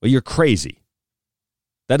 well, you're crazy.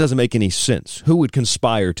 That doesn't make any sense. Who would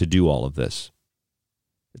conspire to do all of this?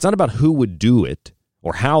 It's not about who would do it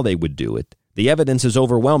or how they would do it. The evidence is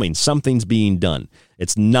overwhelming. Something's being done.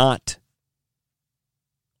 It's not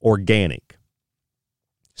organic.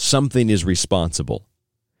 Something is responsible.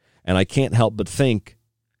 And I can't help but think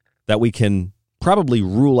that we can probably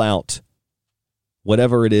rule out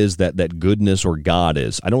whatever it is that goodness or God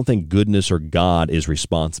is. I don't think goodness or God is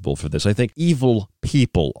responsible for this. I think evil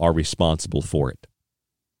people are responsible for it.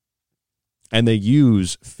 And they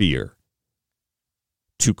use fear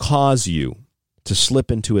to cause you to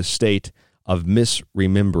slip into a state of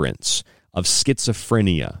misremembrance, of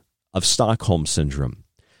schizophrenia, of Stockholm Syndrome.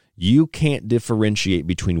 You can't differentiate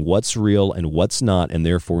between what's real and what's not, and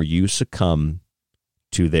therefore you succumb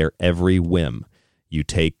to their every whim. You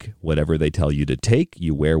take whatever they tell you to take,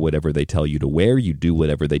 you wear whatever they tell you to wear, you do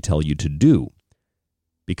whatever they tell you to do,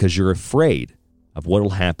 because you're afraid of what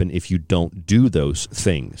will happen if you don't do those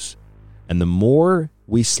things. And the more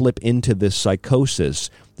we slip into this psychosis,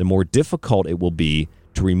 the more difficult it will be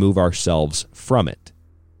to remove ourselves from it.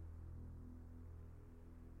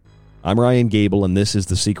 I'm Ryan Gable, and this is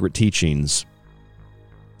The Secret Teachings.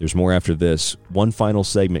 There's more after this. One final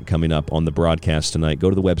segment coming up on the broadcast tonight. Go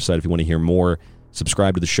to the website if you want to hear more.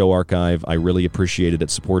 Subscribe to the show archive. I really appreciate it. It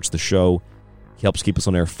supports the show. Helps keep us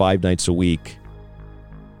on air 5 nights a week.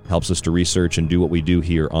 Helps us to research and do what we do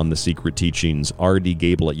here on The Secret Teachings.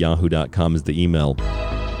 rdgable@yahoo.com is the email.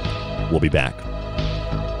 We'll be back.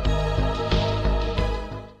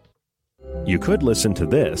 You could listen to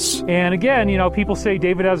this. And again, people say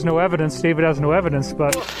David has no evidence,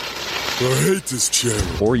 but... I hate this channel.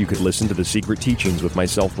 Or you could listen to The Secret Teachings with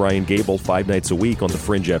myself, Ryan Gable, 5 nights a week on The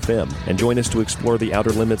Fringe FM, and join us to explore the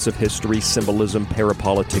outer limits of history, symbolism,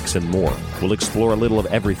 parapolitics, and more. We'll explore a little of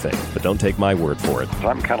everything, but don't take my word for it.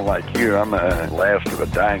 I'm kind of like you. I'm a last of a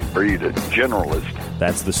dying breed, a generalist.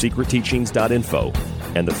 That's thesecretteachings.info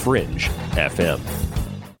and The Fringe FM.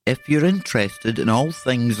 If you're interested in all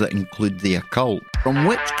things that include the occult, from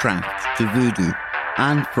witchcraft to voodoo,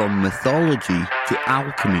 and from mythology to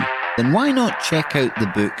alchemy, then why not check out the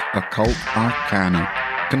book Occult Arcana,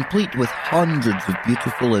 complete with hundreds of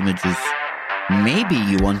beautiful images. Maybe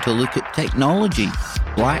you want to look at technology,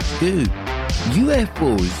 black goo,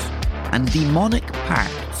 UFOs, and demonic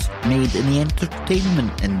pacts made in the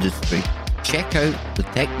entertainment industry. Check out the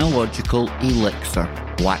technological elixir,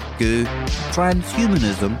 black goo,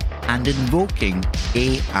 transhumanism, and invoking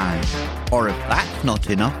AI. Or if that's not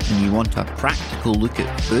enough and you want a practical look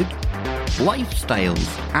at food, lifestyles,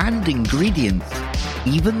 and ingredients,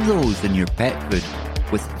 even those in your pet food,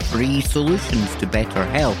 with free solutions to better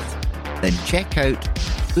health, then check out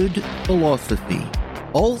Food Philosophy.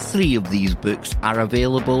 All 3 of these books are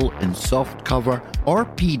available in softcover or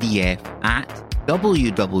PDF at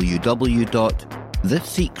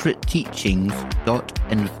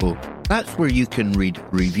www.thesecretteachings.info. That's where you can read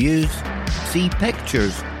reviews, see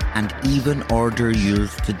pictures, and even order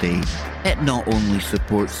yours today. It not only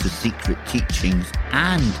supports The Secret Teachings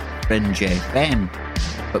and Fringe FM,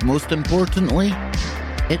 but most importantly,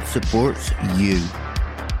 it supports you.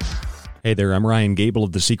 Hey there, I'm Ryan Gable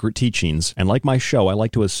of The Secret Teachings, and like my show, I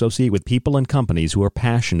like to associate with people and companies who are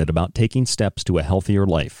passionate about taking steps to a healthier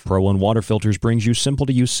life. Pro One Water Filters brings you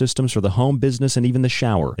simple-to-use systems for the home, business, and even the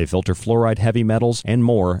shower. They filter fluoride, heavy metals, and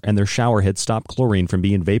more, and their shower heads stop chlorine from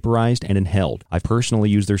being vaporized and inhaled. I've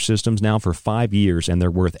personally used their systems now for 5 years, and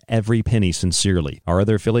they're worth every penny sincerely. Our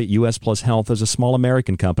other affiliate, US Plus Health, is a small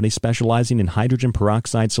American company specializing in hydrogen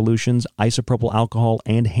peroxide solutions, isopropyl alcohol,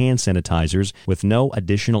 and hand sanitizers with no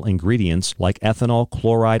additional ingredients like ethanol,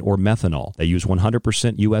 chloride, or methanol. They use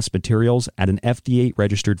 100% U.S. materials at an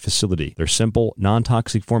FDA-registered facility. Their simple,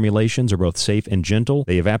 non-toxic formulations are both safe and gentle.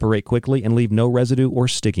 They evaporate quickly and leave no residue or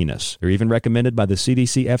stickiness. They're even recommended by the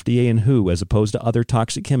CDC, FDA, and WHO as opposed to other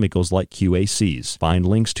toxic chemicals like QACs. Find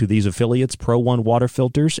links to these affiliates, Pro One Water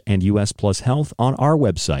Filters, and US Plus Health on our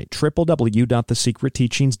website,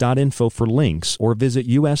 www.thesecretteachings.info for links, or visit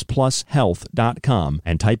usplushealth.com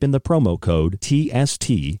and type in the promo code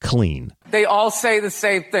TSTCLEAN. They all say the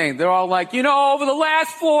same thing. They're all like, over the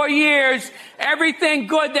last 4 years, everything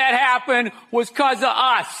good that happened was because of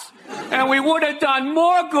us. And we would have done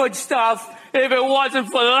more good stuff if it wasn't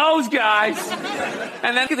for those guys.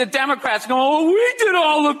 And then the Democrats go, oh, we did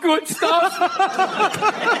all the good stuff.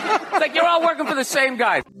 It's like you're all working for the same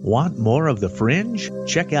guy. Want more of The Fringe?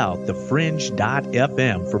 Check out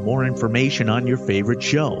thefringe.fm for more information on your favorite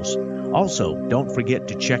shows. Also, don't forget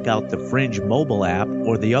to check out the Fringe mobile app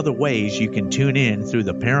or the other ways you can tune in through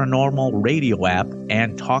the Paranormal Radio app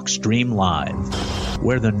and TalkStream Live.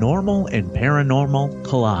 where the normal and paranormal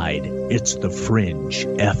collide. It's The Fringe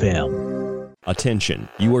FM. Attention,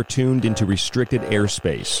 you are tuned into restricted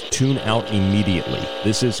airspace. Tune out immediately.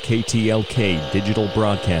 This is KTLK Digital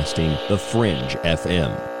Broadcasting, The Fringe FM.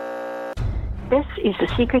 This is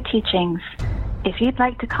The Secret Teachings. If you'd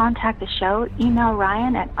like to contact the show, email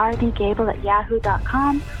Ryan at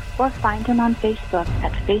rdgable@yahoo.com or find him on Facebook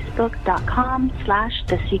at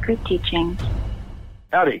facebook.com/thesecretteachings.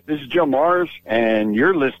 Howdy, this is Joe Mars, and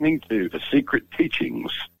you're listening to The Secret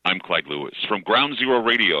Teachings. I'm Clyde Lewis from Ground Zero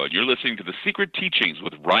Radio, and you're listening to The Secret Teachings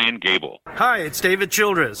with Ryan Gable. Hi, it's David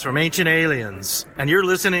Childress from Ancient Aliens, and you're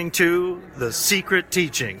listening to The Secret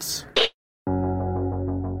Teachings.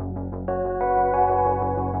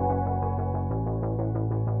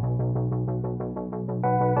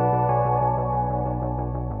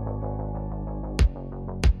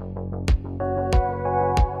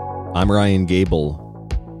 I'm Ryan Gable,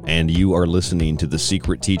 and you are listening to The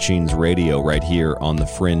Secret Teachings Radio right here on The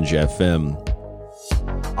Fringe FM.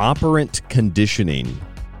 Operant conditioning,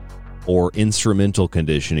 or instrumental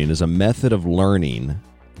conditioning, is a method of learning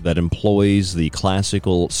that employs the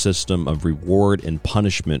classical system of reward and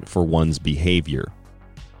punishment for one's behavior.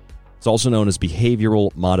 It's also known as behavioral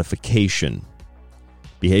modification.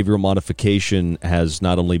 Behavioral modification has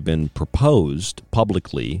not only been proposed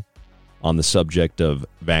publicly on the subject of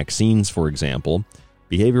vaccines, for example.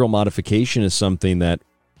 Behavioral modification is something that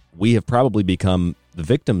we have probably become the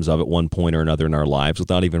victims of at one point or another in our lives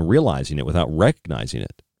without even realizing it, without recognizing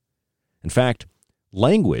it. In fact,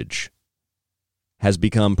 language has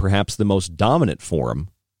become perhaps the most dominant form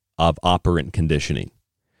of operant conditioning.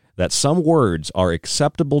 That some words are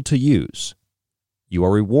acceptable to use. You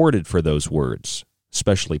are rewarded for those words,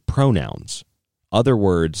 especially pronouns. Other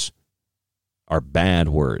words are bad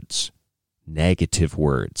words, negative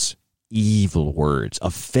words, evil words,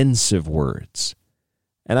 offensive words.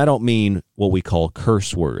 And I don't mean what we call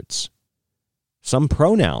curse words. Some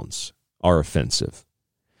pronouns are offensive.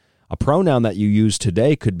 A pronoun that you use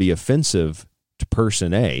today could be offensive to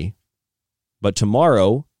person A, but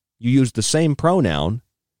tomorrow you use the same pronoun,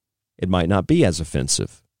 it might not be as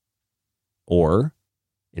offensive. Or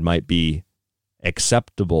it might be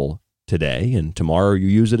acceptable today, and tomorrow you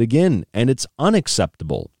use it again, and it's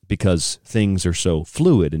unacceptable because things are so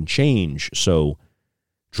fluid and change so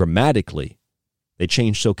dramatically. They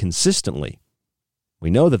change so consistently. We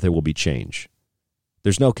know that there will be change.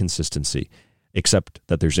 There's no consistency, except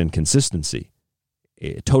that there's inconsistency.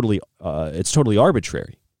 It's totally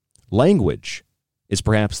arbitrary. Language is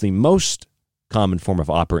perhaps the most common form of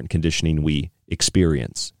operant conditioning we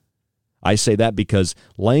experience. I say that because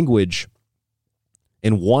language,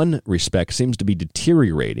 in one respect, seems to be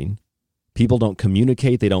deteriorating. People don't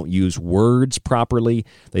communicate. They don't use words properly.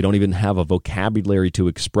 They don't even have a vocabulary to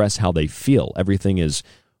express how they feel. Everything is,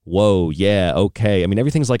 whoa, yeah, okay. I mean,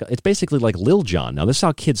 everything's like, it's basically like Lil Jon. Now, this is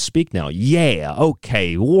how kids speak now. Yeah,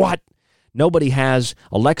 okay, what? Nobody has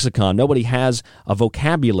a lexicon. Nobody has a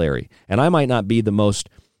vocabulary. And I might not be the most,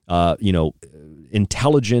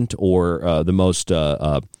 intelligent or the most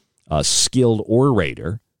skilled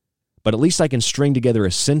orator, but at least I can string together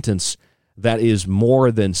a sentence that is more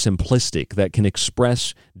than simplistic, that can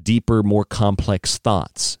express deeper, more complex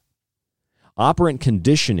thoughts. Operant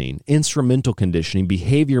conditioning, instrumental conditioning,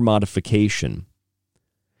 behavior modification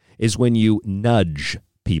is when you nudge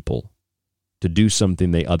people to do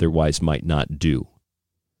something they otherwise might not do.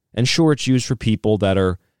 And sure, it's used for people that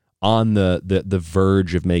are on the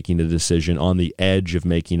verge of making a decision, on the edge of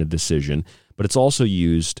making a decision, but it's also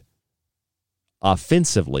used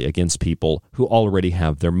offensively against people who already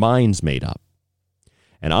have their minds made up.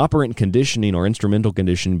 And operant conditioning or instrumental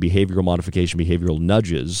conditioning, behavioral modification, behavioral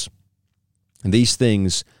nudges, these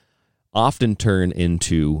things often turn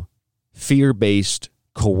into fear-based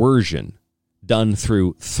coercion done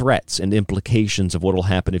through threats and implications of what will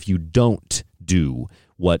happen if you don't do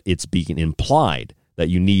what it's being implied that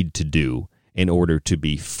you need to do in order to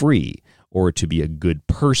be free, or to be a good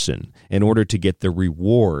person, in order to get the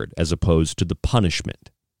reward as opposed to the punishment.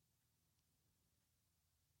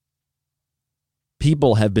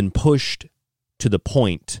 People have been pushed to the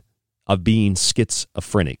point of being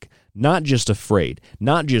schizophrenic, not just afraid,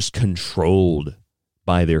 not just controlled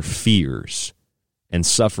by their fears and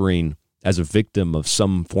suffering as a victim of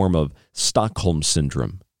some form of Stockholm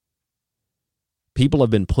Syndrome. People have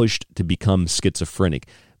been pushed to become schizophrenic.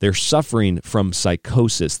 They're suffering from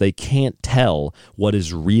psychosis. They can't tell what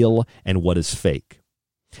is real and what is fake.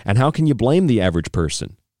 And how can you blame the average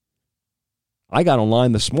person? I got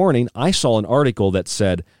online this morning. I saw an article that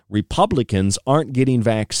said Republicans aren't getting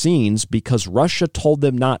vaccines because Russia told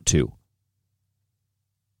them not to.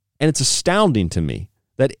 And it's astounding to me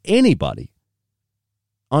that anybody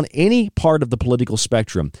on any part of the political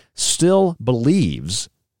spectrum still believes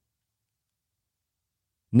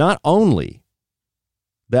not only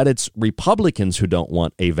that it's Republicans who don't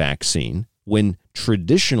want a vaccine, when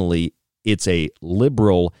traditionally it's a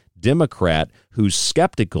liberal Democrat who's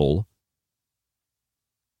skeptical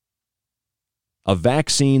of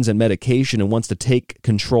vaccines and medication and wants to take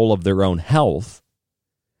control of their own health,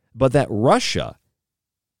 but that Russia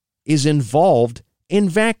is involved in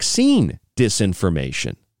vaccine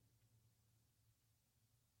disinformation.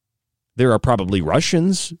 There are probably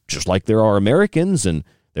Russians, just like there are Americans, and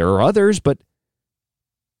there are others, but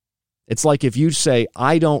it's like if you say,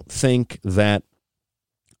 I don't think that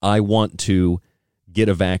I want to get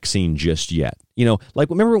a vaccine just yet. You know, like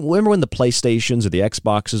remember when the PlayStations or the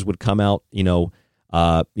Xboxes would come out, and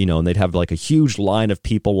they'd have like a huge line of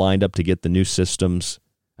people lined up to get the new systems.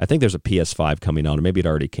 I think there's a PS5 coming out, or maybe it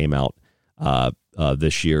already came out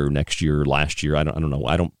this year, next year, last year. I don't know.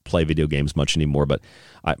 I don't play video games much anymore, but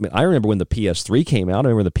I remember when the PS3 came out. I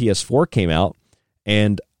remember the PS4 came out,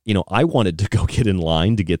 and I wanted to go get in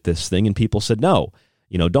line to get this thing, and people said no.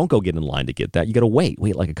 Don't go get in line to get that. You got to wait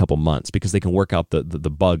like a couple months because they can work out the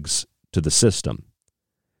bugs to the system.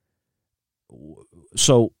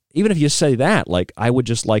 So even if you say that, like, I would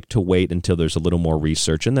just like to wait until there's a little more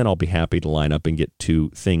research, and then I'll be happy to line up and get 2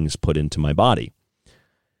 things put into my body.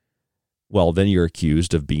 Well, then you're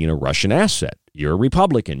accused of being a Russian asset. You're a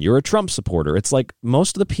Republican. You're a Trump supporter. It's like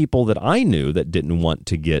most of the people that I knew that didn't want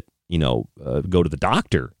to get, go to the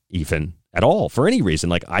doctor even at all for any reason.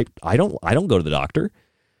 Like I don't go to the doctor.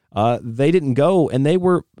 They didn't go, and they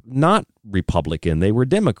were not Republican. They were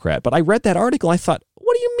Democrat. But I read that article. I thought,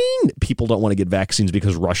 what do you mean people don't want to get vaccines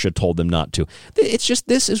because Russia told them not to? It's just,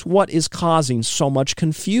 this is what is causing so much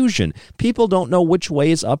confusion. People don't know which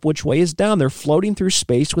way is up, which way is down. They're floating through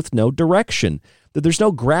space with no direction. There's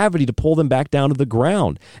no gravity to pull them back down to the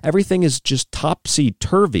ground. Everything is just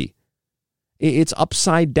topsy-turvy. It's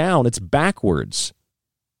upside down. It's backwards.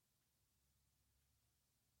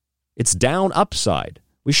 It's down upside.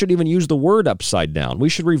 We shouldn't even use the word upside down. We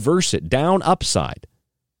should reverse it, down upside.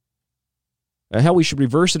 Hell, we should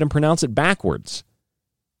reverse it and pronounce it backwards.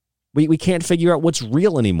 We can't figure out what's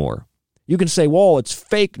real anymore. You can say, well, it's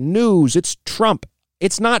fake news. It's Trump.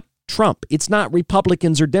 It's not Trump. It's not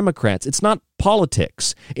Republicans or Democrats. It's not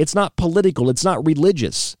politics. It's not political. It's not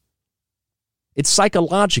religious. It's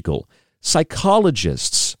psychological.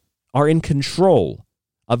 Psychologists are in control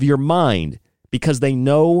of your mind because they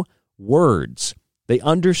know words. They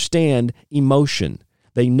understand emotion.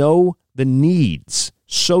 They know the needs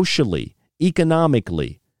socially,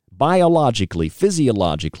 economically, biologically,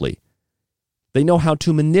 physiologically. They know how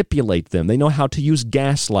to manipulate them. They know how to use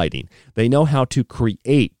gaslighting. They know how to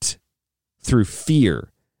create through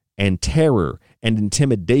fear and terror and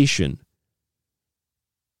intimidation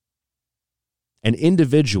an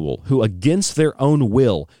individual who, against their own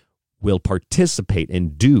will participate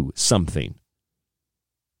and do something,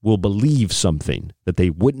 will believe something that they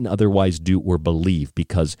wouldn't otherwise do or believe,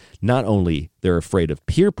 because not only they're afraid of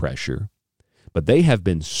peer pressure, but they have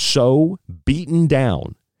been so beaten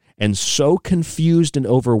down and so confused and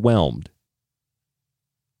overwhelmed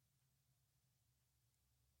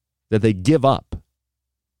that they give up.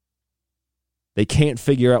 They can't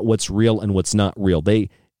figure out what's real and what's not real. They,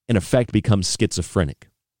 in effect, become schizophrenic.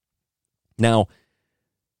 Now,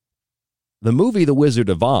 the movie The Wizard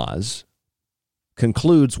of Oz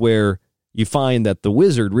concludes where you find that the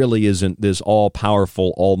wizard really isn't this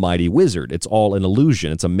all-powerful, almighty wizard. It's all an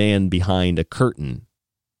illusion. It's a man behind a curtain.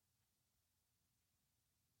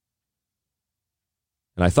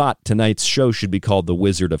 And I thought tonight's show should be called The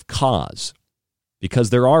Wizard of Cause,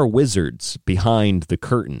 because there are wizards behind the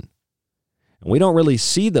curtain. And we don't really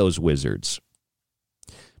see those wizards,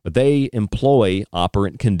 but they employ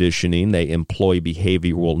operant conditioning. They employ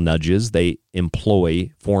behavioral nudges. They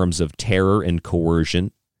employ forms of terror and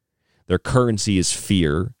coercion. Their currency is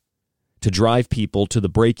fear, to drive people to the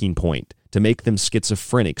breaking point, to make them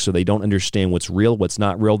schizophrenic so they don't understand what's real, what's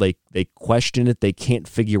not real. They question it. They can't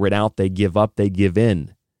figure it out. They give up. They give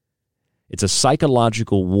in. It's a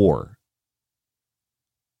psychological war.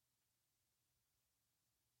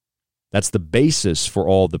 That's the basis for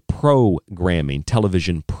all the programming,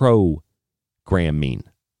 television programming.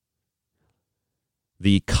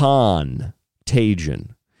 The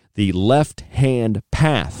contagion, the left-hand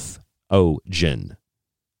pathogen.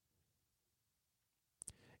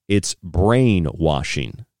 It's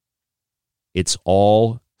brainwashing. It's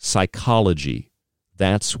all psychology.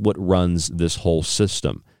 That's what runs this whole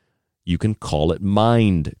system. You can call it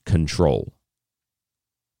mind control.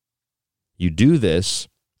 You do this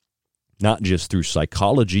not just through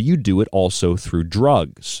psychology. You do it also through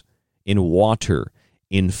drugs, in water,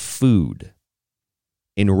 in food,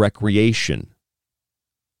 in recreation.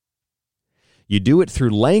 You do it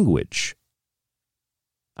through language.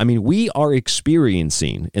 I mean, we are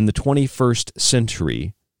experiencing in the 21st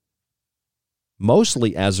century,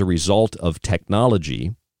 mostly as a result of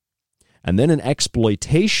technology, and then an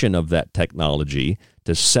exploitation of that technology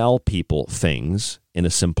to sell people things in a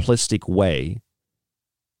simplistic way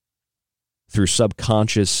through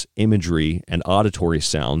subconscious imagery and auditory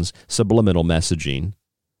sounds, subliminal messaging,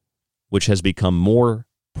 which has become more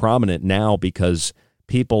prominent now because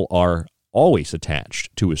people are always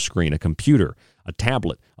attached to a screen, a computer, a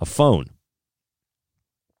tablet, a phone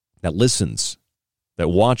that listens, that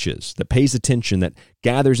watches, that pays attention, that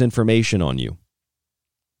gathers information on you.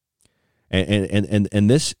 And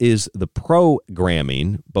this is the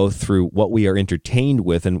programming, both through what we are entertained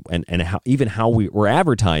with and how, even how we're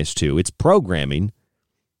advertised to. It's programming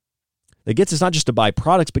that gets us not just to buy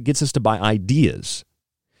products, but gets us to buy ideas.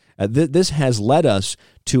 This has led us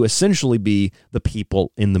to essentially be the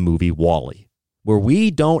people in the movie WALL-E, where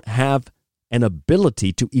we don't have an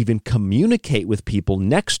ability to even communicate with people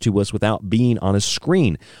next to us without being on a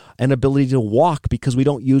screen, an ability to walk because we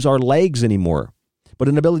don't use our legs anymore, but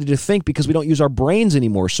an ability to think because we don't use our brains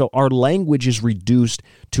anymore. So our language is reduced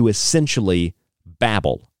to essentially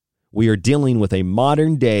babble. We are dealing with a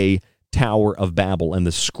modern-day Tower of Babel and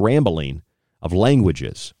the scrambling of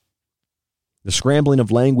languages. The scrambling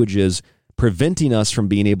of languages preventing us from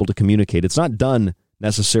being able to communicate. It's not done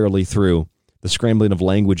necessarily through the scrambling of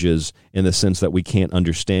languages in the sense that we can't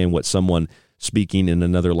understand what someone speaking in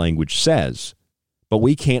another language says, but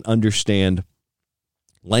we can't understand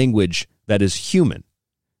language that is human.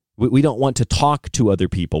 We don't want to talk to other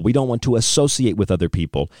people. We don't want to associate with other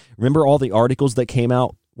people. Remember all the articles that came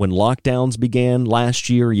out when lockdowns began last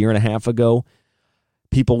year, a year and a half ago?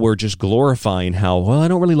 People were just glorifying how, well, I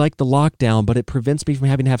don't really like the lockdown, but it prevents me from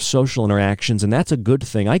having to have social interactions, and that's a good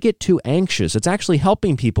thing. I get too anxious. It's actually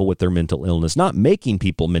helping people with their mental illness, not making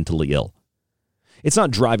people mentally ill. It's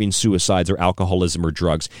not driving suicides or alcoholism or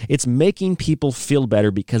drugs. It's making people feel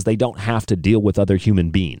better because they don't have to deal with other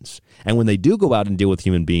human beings. And when they do go out and deal with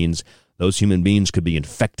human beings, those human beings could be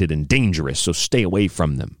infected and dangerous, so stay away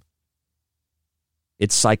from them.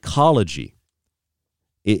 It's psychology.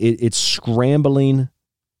 It's scrambling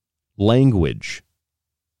language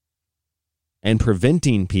and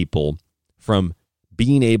preventing people from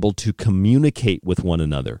being able to communicate with one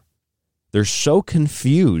another. They're so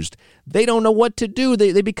confused, they don't know what to do.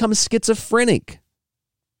 They become schizophrenic.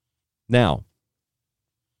 Now,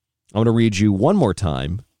 I want to read you one more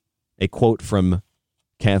time a quote from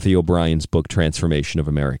Kathy O'Brien's book, Transformation of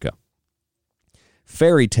America.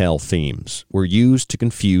 Fairy tale themes were used to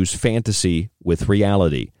confuse fantasy with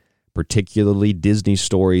reality, particularly Disney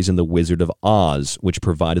stories and The Wizard of Oz, which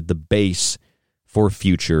provided the base for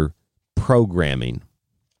future programming.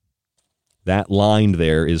 That line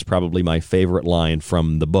there is probably my favorite line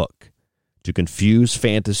from the book. To confuse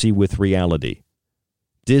fantasy with reality.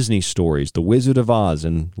 Disney stories, The Wizard of Oz,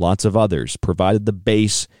 and lots of others provided the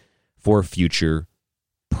base for future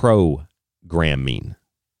programming.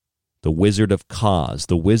 The Wizard of Cause,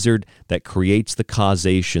 the wizard that creates the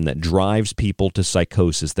causation, that drives people to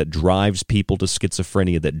psychosis, that drives people to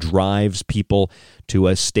schizophrenia, that drives people to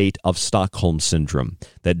a state of Stockholm Syndrome,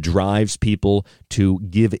 that drives people to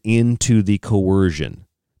give in to the coercion,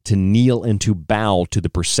 to kneel and to bow to the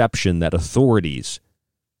perception that authorities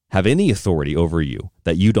have any authority over you,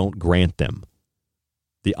 that you don't grant them.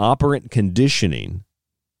 The operant conditioning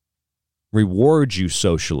rewards you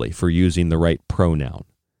socially for using the right pronoun,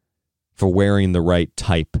 for wearing the right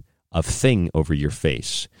type of thing over your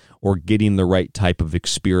face, or getting the right type of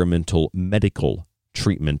experimental medical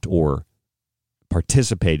treatment, or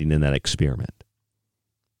participating in that experiment.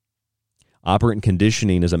 Operant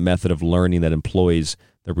conditioning is a method of learning that employs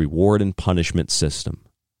the reward and punishment system.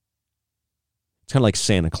 It's kind of like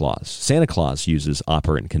Santa Claus. Santa Claus uses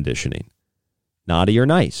operant conditioning. Naughty or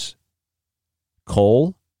nice?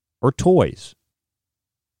 Coal or toys?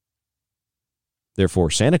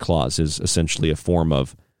 Therefore, Santa Claus is essentially a form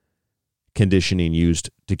of conditioning used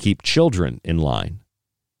to keep children in line.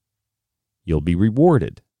 You'll be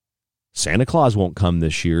rewarded. Santa Claus won't come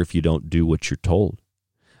this year if you don't do what you're told.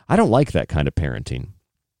 I don't like that kind of parenting.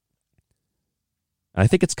 I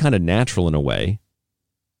think it's kind of natural in a way,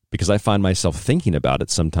 because I find myself thinking about it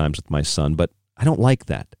sometimes with my son, but I don't like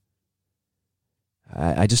that.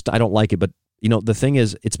 I don't like it. But, the thing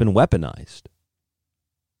is, it's been weaponized.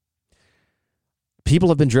 People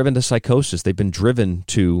have been driven to psychosis. They've been driven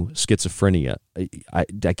to schizophrenia.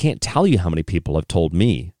 I can't tell you how many people have told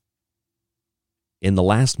me in the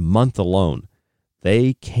last month alone,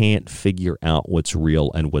 they can't figure out what's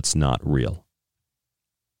real and what's not real.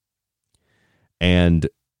 And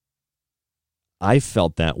I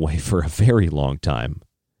felt that way for a very long time,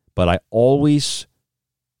 but I always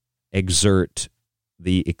exert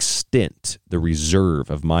the extent, the reserve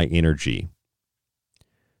of my energy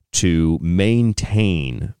to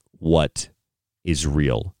maintain what is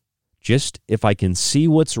real. Just if I can see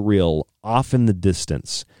what's real off in the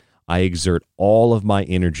distance, I exert all of my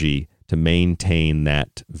energy to maintain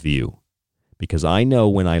that view. Because I know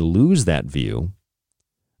when I lose that view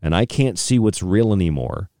and I can't see what's real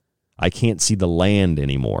anymore, I can't see the land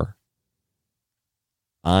anymore,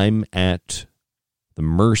 I'm at the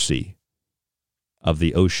mercy of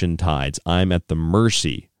the ocean tides. I'm at the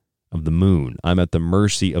mercy of the moon. I'm at the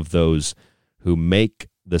mercy of those who make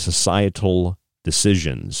the societal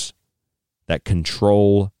decisions that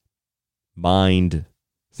control mind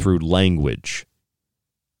through language.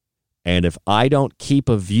 And if I don't keep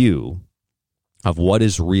a view of what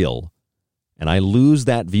is real, and I lose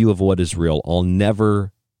that view of what is real, I'll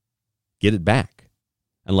never get it back.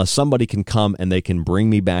 Unless somebody can come and they can bring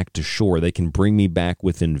me back to shore, they can bring me back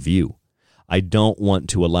within view. I don't want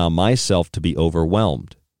to allow myself to be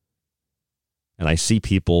overwhelmed. And I see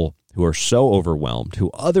people who are so overwhelmed,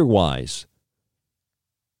 who otherwise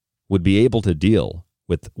would be able to deal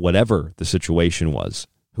with whatever the situation was,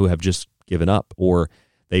 who have just given up, or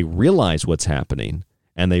they realize what's happening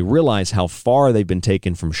and they realize how far they've been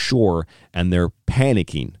taken from shore, and they're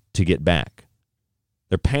panicking to get back.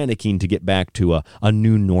 They're panicking to get back to a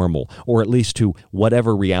new normal, or at least to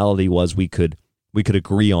whatever reality was we could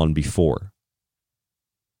agree on before.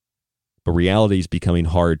 But reality is becoming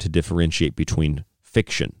hard to differentiate between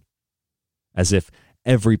fiction, as if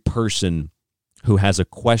every person who has a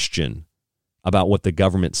question about what the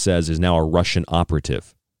government says is now a Russian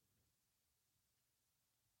operative.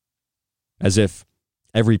 As if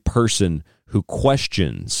every person who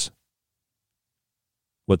questions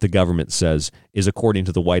what the government says is, according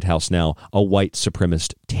to the White House now, a white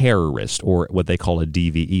supremacist terrorist, or what they call a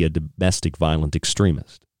DVE, a domestic violent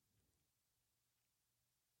extremist.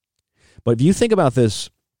 But if you think about this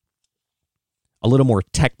a little more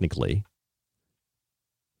technically,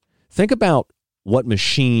 think about what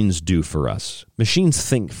machines do for us. Machines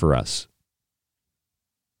think for us.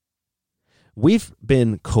 We've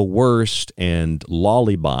been coerced and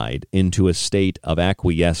lollified into a state of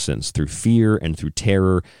acquiescence through fear and through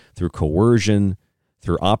terror, through coercion,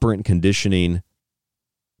 through operant conditioning.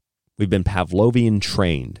 We've been Pavlovian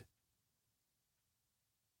trained.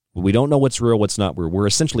 We don't know what's real, what's not real. We're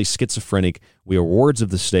essentially schizophrenic. We are wards of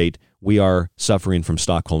the state. We are suffering from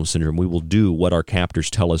Stockholm Syndrome. We will do what our captors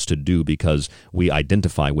tell us to do because we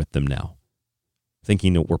identify with them now,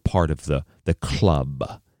 thinking that we're part of the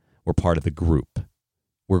club. We're part of the group.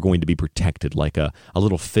 We're going to be protected like a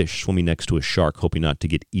little fish swimming next to a shark, hoping not to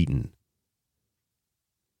get eaten.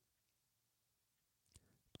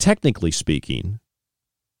 Technically speaking,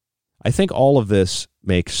 I think all of this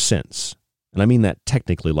makes sense. And I mean that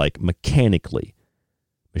technically, like mechanically.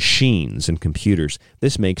 Machines and computers.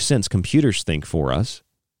 This makes sense. Computers think for us.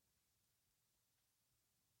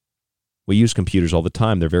 We use computers all the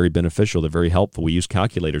time. They're very beneficial. They're very helpful. We use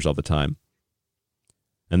calculators all the time.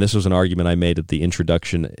 And this was an argument I made at the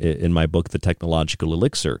introduction in my book, The Technological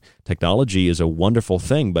Elixir. Technology is a wonderful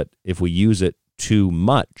thing, but if we use it too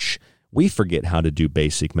much, we forget how to do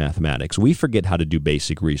basic mathematics. We forget how to do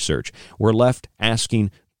basic research. We're left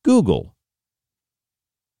asking Google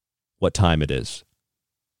what time it is.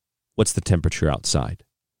 What's the temperature outside?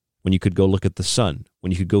 When you could go look at the sun,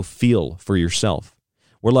 when you could go feel for yourself.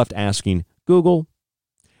 We're left asking Google,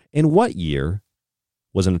 in what year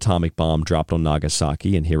was an atomic bomb dropped on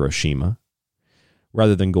Nagasaki and Hiroshima,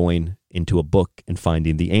 rather than going into a book and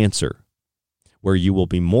finding the answer, where you will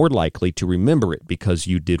be more likely to remember it because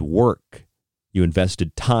you did work. You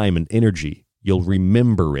invested time and energy. You'll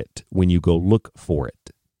remember it when you go look for it.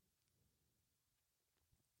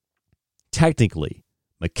 Technically,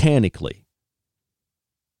 mechanically,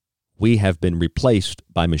 we have been replaced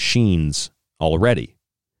by machines already.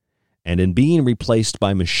 And in being replaced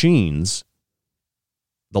by machines,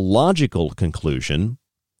 the logical conclusion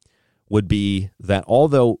would be that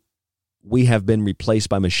although we have been replaced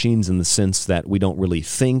by machines in the sense that we don't really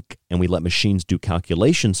think and we let machines do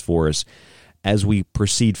calculations for us, as we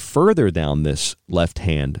proceed further down this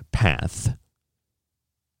left-hand path,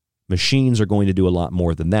 machines are going to do a lot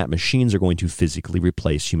more than that. Machines are going to physically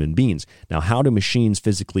replace human beings. Now, how do machines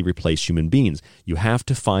physically replace human beings? You have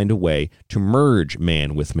to find a way to merge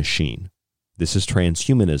man with machine. This is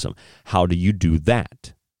transhumanism. How do you do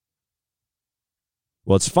that?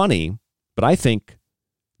 Well, it's funny, But I think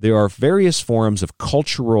there are various forms of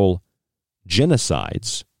cultural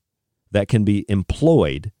genocides that can be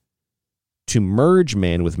employed to merge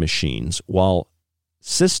man with machines while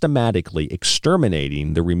systematically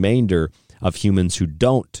exterminating the remainder of humans who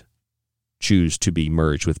don't choose to be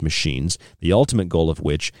merged with machines, the ultimate goal of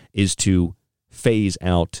which is to phase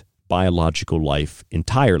out biological life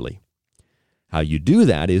entirely. How you do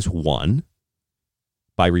that is, one,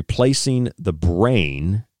 by replacing the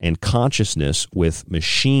brain and consciousness with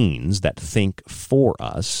machines that think for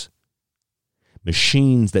us,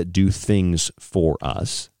 machines that do things for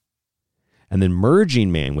us, and then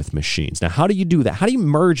merging man with machines. Now, how do you do that? How do you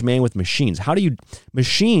merge man with machines?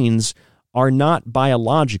 Machines are not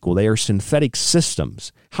biological. They are synthetic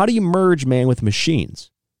systems. How do you merge man with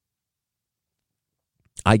machines?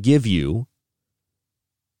 I give you,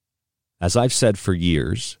 as I've said for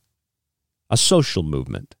years, a social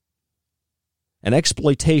movement, an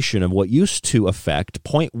exploitation of what used to affect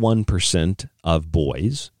 0.1% of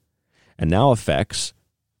boys and now affects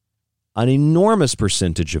an enormous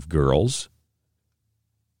percentage of girls,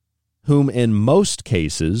 whom in most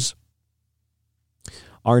cases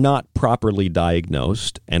are not properly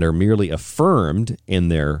diagnosed and are merely affirmed in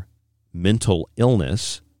their mental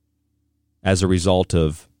illness as a result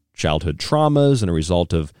of childhood traumas and a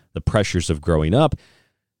result of the pressures of growing up.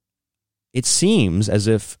 It seems as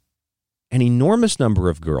if an enormous number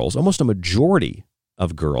of girls, almost a majority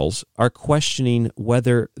of girls, are questioning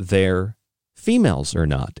whether they're females or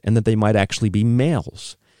not, and that they might actually be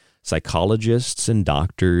males. Psychologists and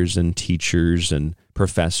doctors and teachers and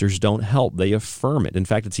professors don't help. They affirm it. In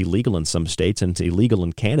fact, it's illegal in some states, and it's illegal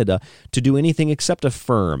in Canada to do anything except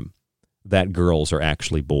affirm that girls are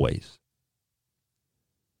actually boys.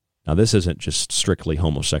 Now, this isn't just strictly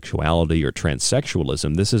homosexuality or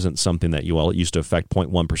transsexualism. This isn't something that used to affect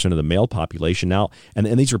 0.1% of the male population now. And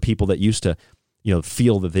these are people that used to,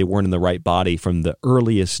 feel that they weren't in the right body from the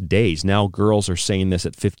earliest days. Now girls are saying this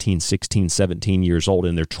at 15, 16, 17 years old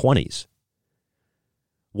in their 20s.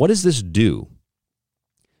 What does this do?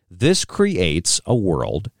 This creates a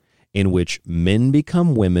world in which men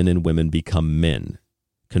become women and women become men,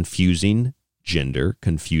 confusing gender,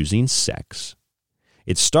 confusing sex.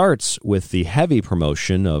 It starts with the heavy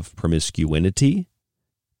promotion of promiscuity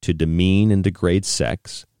to demean and degrade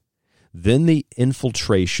sex, then the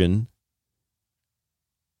infiltration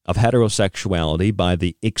of heterosexuality by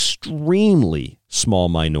the extremely small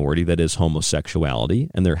minority that is homosexuality,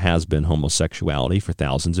 and there has been homosexuality for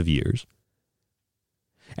thousands of years.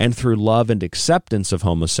 And through love and acceptance of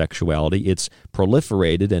homosexuality, it's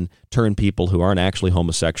proliferated and turned people who aren't actually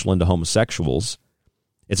homosexual into homosexuals.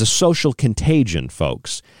 It's a social contagion,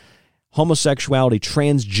 folks. Homosexuality,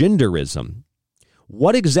 transgenderism.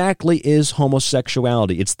 What exactly is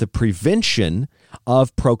homosexuality? It's the prevention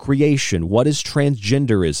of procreation. What is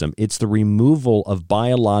transgenderism? It's the removal of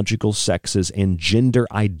biological sexes and gender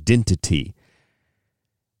identity.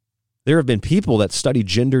 There have been people that study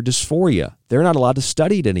gender dysphoria. They're not allowed to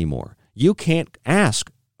study it anymore. You can't ask,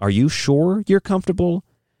 are you sure you're comfortable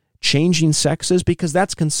changing sexes? Because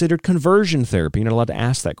that's considered conversion therapy. You're not allowed to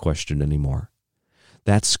ask that question anymore.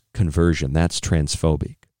 That's conversion. That's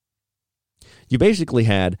transphobic. You basically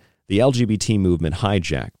had the LGBT movement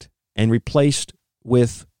hijacked and replaced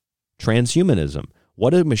with transhumanism.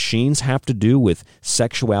 What do machines have to do with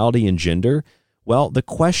sexuality and gender? Well, the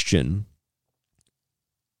question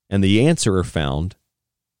and the answer are found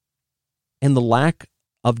in the lack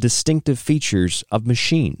of distinctive features of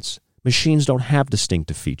machines. Machines don't have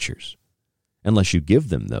distinctive features unless you give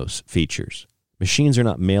them those features. Machines are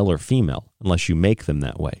not male or female unless you make them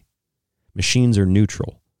that way. Machines are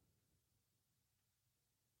neutral.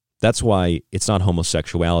 That's why it's not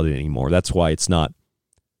homosexuality anymore. That's why it's not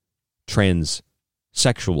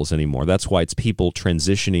transsexuals anymore. That's why it's people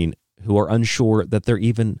transitioning who are unsure that they're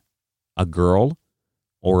even a girl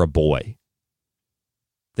or a boy.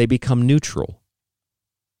 They become neutral.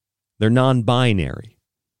 They're non-binary.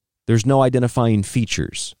 There's no identifying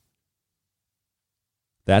features.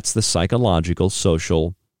 That's the psychological,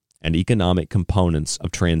 social, and economic components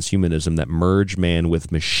of transhumanism that merge man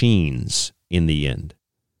with machines in the end.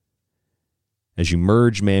 As you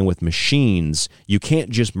merge man with machines, you can't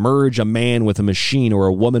just merge a man with a machine or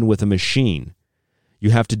a woman with a machine.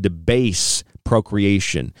 You have to debase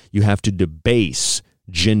procreation. You have to debase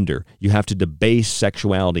gender. You have to debase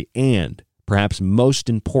sexuality. And, perhaps most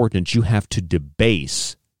important, you have to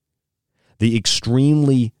debase the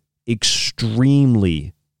extremely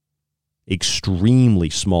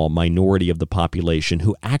small minority of the population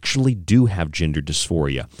who actually do have gender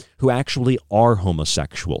dysphoria, who actually are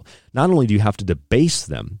homosexual. Not only do you have to debase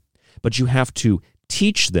them, but you have to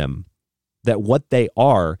teach them that what they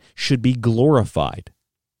are should be glorified,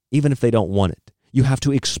 even if they don't want it. You have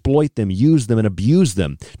to exploit them, use them, and abuse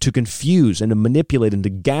them to confuse and to manipulate and to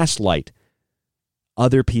gaslight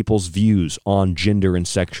other people's views on gender and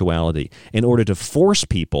sexuality in order to force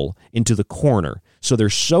people into the corner. So they're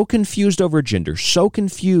so confused over gender, so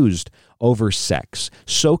confused over sex,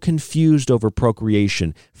 so confused over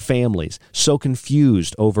procreation, families, so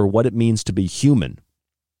confused over what it means to be human,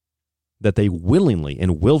 that they willingly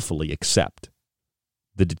and willfully accept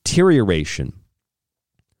the deterioration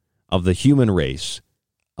of the human race,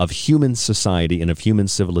 of human society, and of human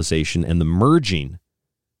civilization, and the merging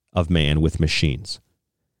of man with machines.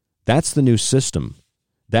 That's the new system.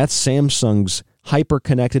 That's Samsung's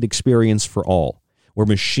hyper-connected experience for all, where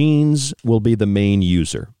machines will be the main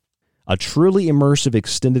user. A truly immersive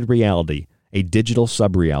extended reality, a digital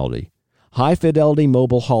sub-reality, high-fidelity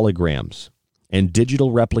mobile holograms, and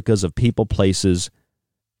digital replicas of people, places,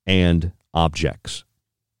 and objects.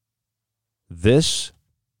 This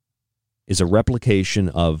is a replication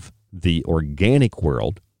of the organic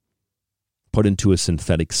world put into a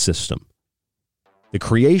synthetic system. The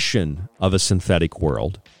creation of a synthetic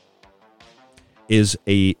world is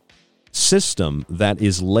a system that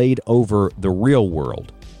is laid over the real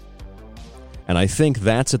world. And I think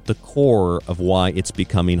that's at the core of why it's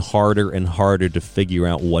becoming harder and harder to figure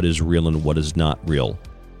out what is real and what is not real.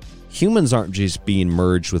 Humans aren't just being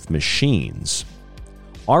merged with machines.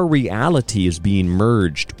 Our reality is being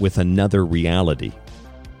merged with another reality.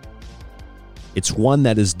 It's one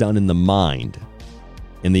that is done in the mind,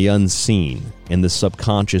 in the unseen, in the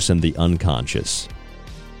subconscious and the unconscious.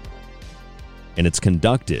 And it's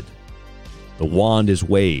conducted. The wand is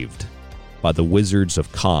waved by the wizards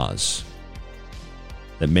of cause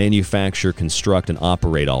that manufacture, construct, and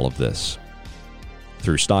operate all of this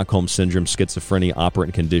through Stockholm Syndrome, schizophrenia,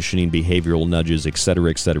 operant conditioning, behavioral nudges,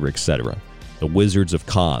 etc., etc., etc. The wizards of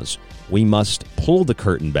cause. We must pull the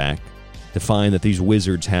curtain back to find that these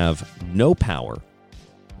wizards have no power.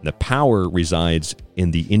 The power resides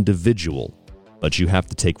in the individual, but you have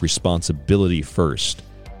to take responsibility first.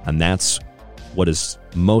 And that's what is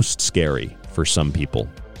most scary for some people.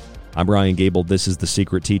 I'm Ryan Gable. This is The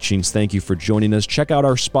Secret Teachings. Thank you for joining us. Check out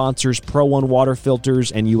our sponsors, Pro One Water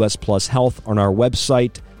Filters and US Plus Health on our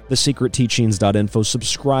website, thesecretteachings.info.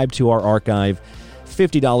 Subscribe to our archive.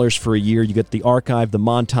 $50 for a year. You get the archive, the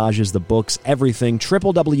montages, the books, everything.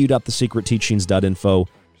 www.thesecretteachings.info.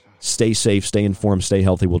 Stay safe, stay informed, stay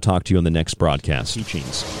healthy. We'll talk to you on the next broadcast.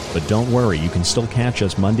 Teachings. But don't worry, you can still catch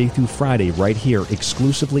us Monday through Friday right here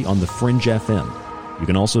exclusively on the Fringe FM. You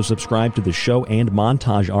can also subscribe to the show and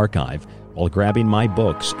montage archive while grabbing my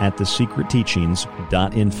books at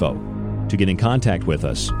thesecretteachings.info. To get in contact with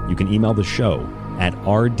us, you can email the show at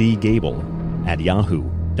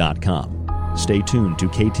rdgable@yahoo.com. Stay tuned to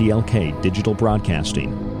KTLK Digital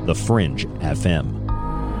Broadcasting, The Fringe FM.